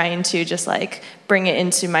and trying to just bring it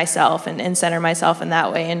into myself and center myself in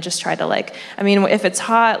that way, and just try to if it's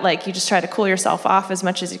hot, you just try to cool yourself off as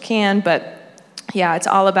much as you can. But yeah, it's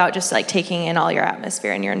all about just taking in all your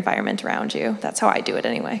atmosphere and your environment around you. That's how I do it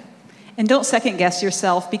anyway. And don't second guess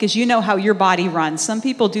yourself, because you know how your body runs. Some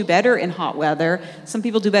people do better in hot weather, some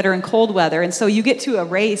people do better in cold weather. And so you get to a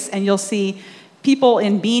race and you'll see people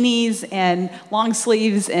in beanies and long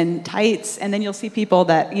sleeves and tights, and then you'll see people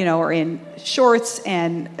that are in shorts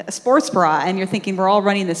and a sports bra, and you're thinking we're all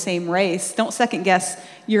running the same race. Don't second guess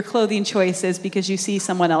your clothing choices because you see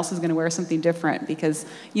someone else is going to wear something different, because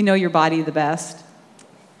you know your body the best.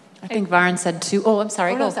 I think Varun said too. Oh, I'm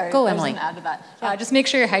sorry. Go, Emily. I was going to add to that. Just make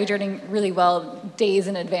sure you're hydrating really well days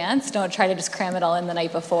in advance. Don't try to just cram it all in the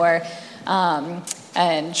night before.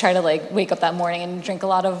 And try to wake up that morning and drink a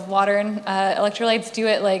lot of water and electrolytes. Do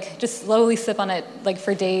it just slowly sip on it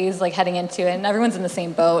for days heading into it. And everyone's in the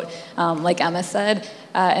same boat, like Emma said.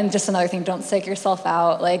 And just another thing, don't psych yourself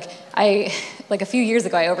out. A few years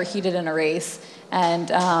ago, I overheated in a race, and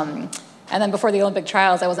then before the Olympic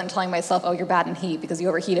trials, I wasn't telling myself, oh, you're bad in heat because you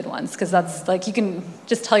overheated once, because that's you can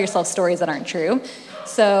just tell yourself stories that aren't true.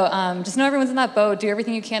 So just know everyone's in that boat. Do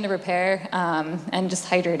everything you can to prepare, and just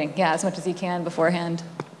hydrating, as much as you can beforehand.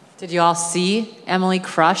 Did you all see Emily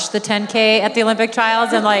crush the 10K at the Olympic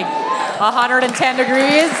trials in 110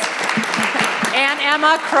 degrees? And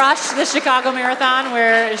Emma crushed the Chicago Marathon,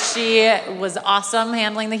 where she was awesome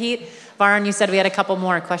handling the heat. Varun, you said we had a couple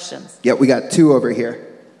more questions. Yeah, we got 2 over here.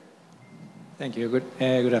 Thank you.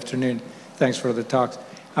 Good afternoon. Thanks for the talks.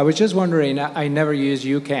 I was just wondering, I never use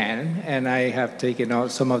UCAN, and I have taken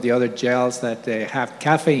out some of the other gels that have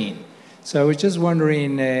caffeine. So I was just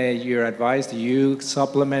wondering your advice. Do you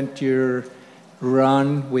supplement your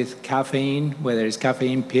run with caffeine, whether it's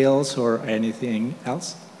caffeine pills or anything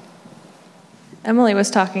else? Emily was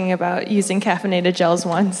talking about using caffeinated gels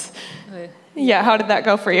once. Yeah, how did that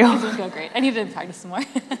go for you? It didn't go great. I need to practice some more.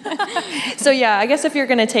 So yeah, I guess if you're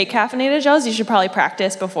going to take caffeinated gels, you should probably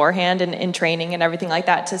practice beforehand and in training and everything like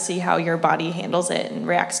that to see how your body handles it and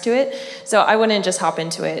reacts to it. So I wouldn't just hop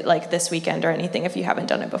into it like this weekend or anything if you haven't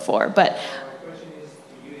done it before. But My question is,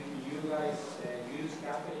 do you guys use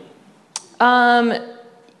caffeine?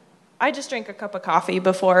 I just drink a cup of coffee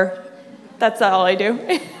before. That's all I do.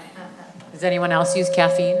 Does anyone else use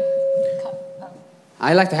caffeine?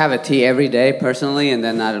 I like to have a tea every day personally, and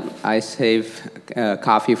then I save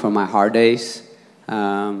coffee for my hard days,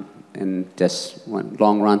 and just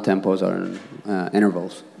long run tempos or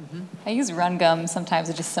intervals. I use Run Gum sometimes.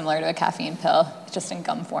 It's just similar to a caffeine pill, just in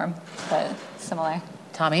gum form, but similar.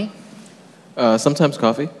 Tommy? Sometimes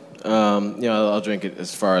coffee. I'll drink it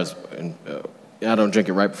as far as I don't drink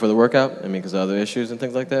it right before the workout. I mean, because of other issues and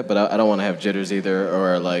things like that. But I don't want to have jitters either,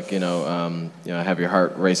 or like have your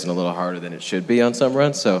heart racing a little harder than it should be on some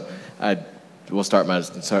runs. So we'll start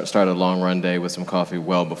a long run day with some coffee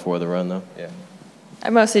well before the run, though. Yeah. I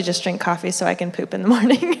mostly just drink coffee so I can poop in the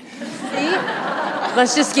morning. See?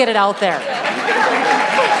 Let's just get it out there.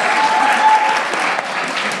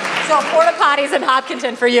 So porta potties in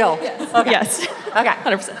Hopkinton for you. Yes. Okay. Yes. Okay.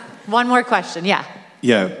 100%. One more question. Yeah.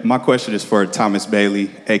 Yeah, my question is for Thomas Bailey,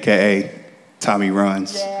 a.k.a. Tommy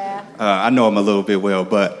Runs. Yeah. I know him a little bit well,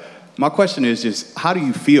 but my question is just, how do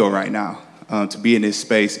you feel right now to be in this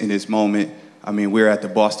space, in this moment? I mean, we're at the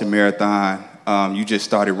Boston Marathon. You just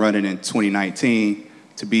started running in 2019.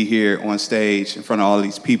 To be here on stage in front of all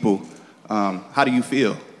these people, how do you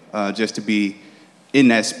feel just to be in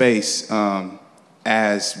that space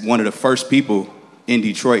as one of the first people in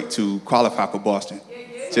Detroit to qualify for Boston?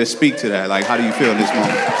 Just speak to that. Like, how do you feel in this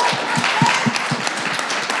moment?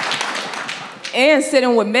 And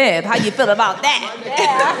sitting with Meb. How you feel about that?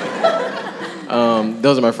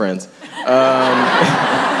 Those are my friends.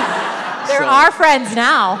 There are friends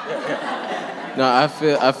now. No, I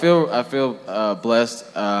feel blessed.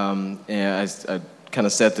 And I kind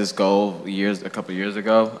of set this goal a couple years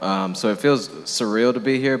ago. So it feels surreal to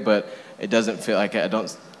be here, but it doesn't feel like I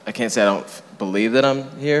can't say I don't believe that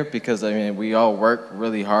I'm here, because I mean we all work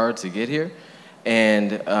really hard to get here,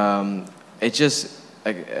 and it just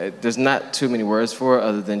there's not too many words for it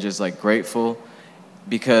other than just like grateful,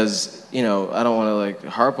 because I don't want to like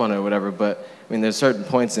harp on it or whatever, but I mean there's certain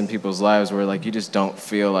points in people's lives where like you just don't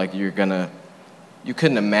feel like you couldn't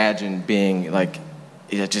imagine being like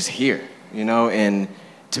just here, and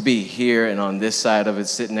to be here and on this side of it,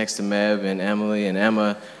 sitting next to Meb and Emily and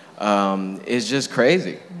Emma, is just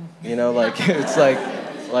crazy. It's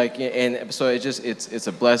and so it's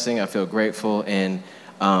a blessing. I feel grateful, and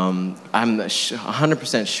I'm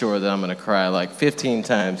 100% sure that I'm gonna cry like 15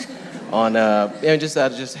 times on just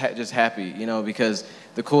happy, because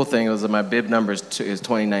the cool thing was that my bib number is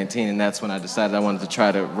 2019, and that's when I decided I wanted to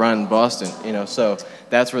try to run Boston, so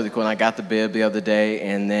that's really cool. And I got the bib the other day,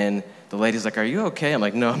 and then the lady's like, "Are you okay?" I'm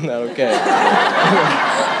like, "No, I'm not okay."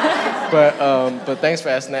 But thanks for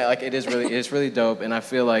asking that. Like, it's really dope, and I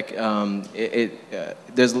feel like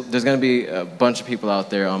there's going to be a bunch of people out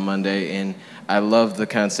there on Monday, and I love the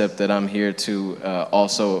concept that I'm here to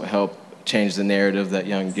also help change the narrative that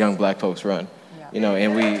young black folks run,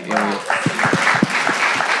 and we.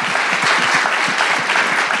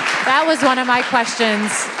 That was one of my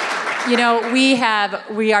questions.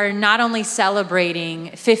 We are not only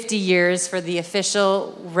celebrating 50 years for the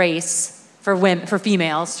official race for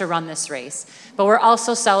females to run this race, but we're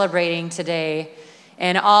also celebrating today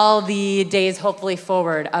and all the days hopefully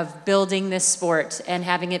forward of building this sport and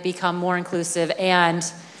having it become more inclusive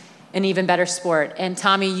and an even better sport. And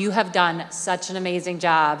Tommy, you have done such an amazing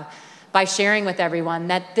job by sharing with everyone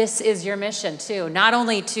that this is your mission too, not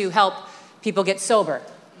only to help people get sober,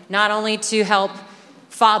 not only to help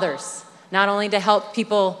fathers, not only to help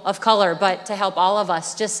people of color, but to help all of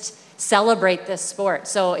us just celebrate this sport.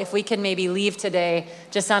 So if we can maybe leave today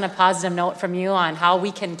just on a positive note from you on how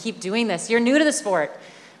we can keep doing this. You're new to the sport.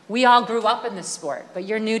 We all grew up in this sport, but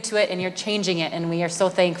you're new to it and you're changing it, and we are so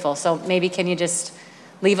thankful. So maybe can you just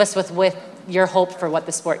leave us with your hope for what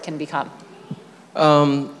the sport can become?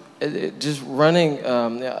 Just running,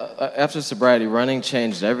 after sobriety, running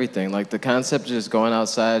changed everything. Like the concept of just going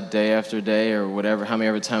outside day after day or whatever, how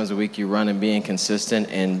many times a week you run, and being consistent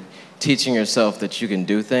and teaching yourself that you can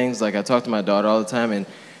do things. Like I talk to my daughter all the time, and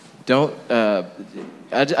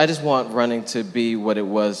I just want running to be what it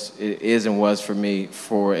is and was for me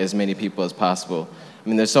for as many people as possible. I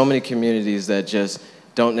mean, there's so many communities that just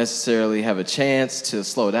don't necessarily have a chance to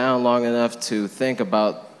slow down long enough to think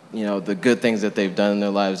about, the good things that they've done in their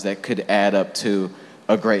lives that could add up to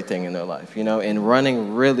a great thing in their life, and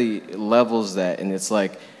running really levels that. And it's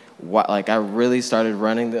like I really started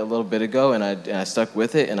running a little bit ago, and I stuck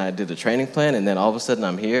with it, and I did a training plan, and then all of a sudden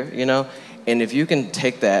I'm here, and if you can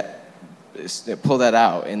take that, pull that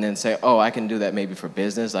out, and then say, oh, I can do that maybe for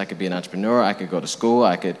business, I could be an entrepreneur, I could go to school,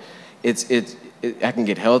 I can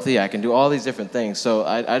get healthy, I can do all these different things. So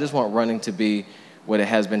I just want running to be what it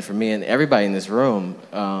has been for me and everybody in this room,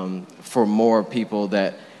 for more people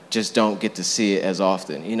that just don't get to see it as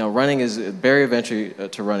often. Running is, barrier of entry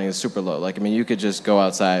to running is super low. You could just go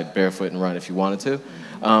outside barefoot and run if you wanted to.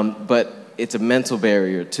 But it's a mental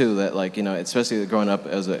barrier too that especially growing up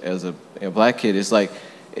as a black kid, it's like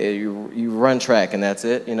you run track and that's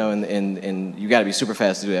it, and you gotta be super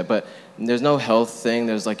fast to do that. But there's no health thing.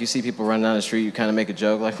 There's you see people running down the street, you kind of make a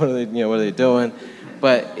joke, what are they doing?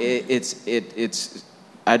 But it's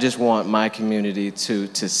I just want my community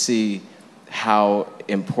to see how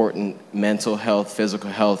important mental health, physical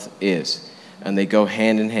health is. And they go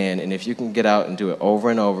hand in hand. And if you can get out and do it over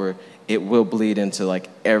and over, it will bleed into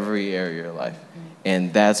every area of your life.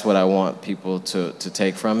 And that's what I want people to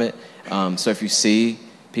take from it. So if you see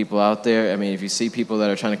people out there, if you see people that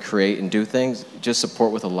are trying to create and do things, just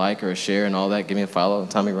support with a like or a share and all that. Give me a follow on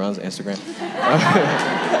Tommy Runs Instagram.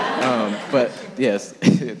 But yes,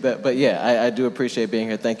 but yeah, I do appreciate being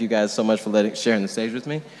here. Thank you guys so much for sharing the stage with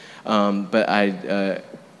me.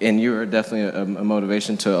 And you are definitely a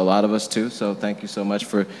motivation to a lot of us too. So thank you so much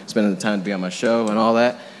for spending the time to be on my show and all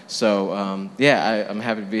that. So I'm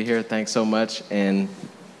happy to be here. Thanks so much, and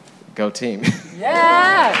go team.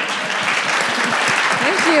 Yeah.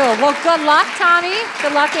 Thank you. Well, good luck, Tommy.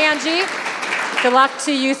 Good luck, Angie. Good luck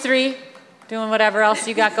to you three doing whatever else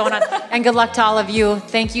you got going on. And good luck to all of you.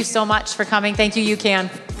 Thank you so much for coming. Thank you, UCAN.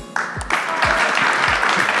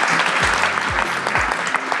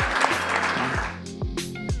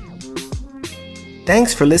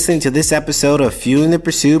 Thanks for listening to this episode of Fueling the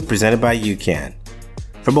Pursuit presented by UCAN.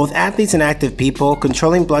 For both athletes and active people,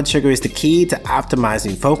 controlling blood sugar is the key to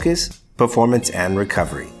optimizing focus, performance, and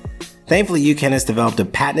recovery. Thankfully, UCAN has developed a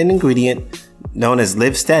patented ingredient known as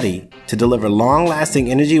Live Steady to deliver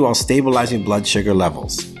long-lasting energy while stabilizing blood sugar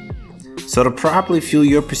levels. So to properly fuel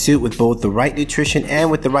your pursuit with both the right nutrition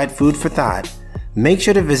and with the right food for thought, make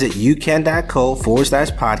sure to visit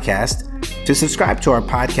ucan.co/podcast to subscribe to our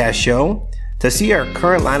podcast show, to see our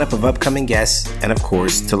current lineup of upcoming guests, and of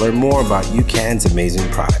course, to learn more about UCAN's amazing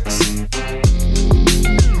products.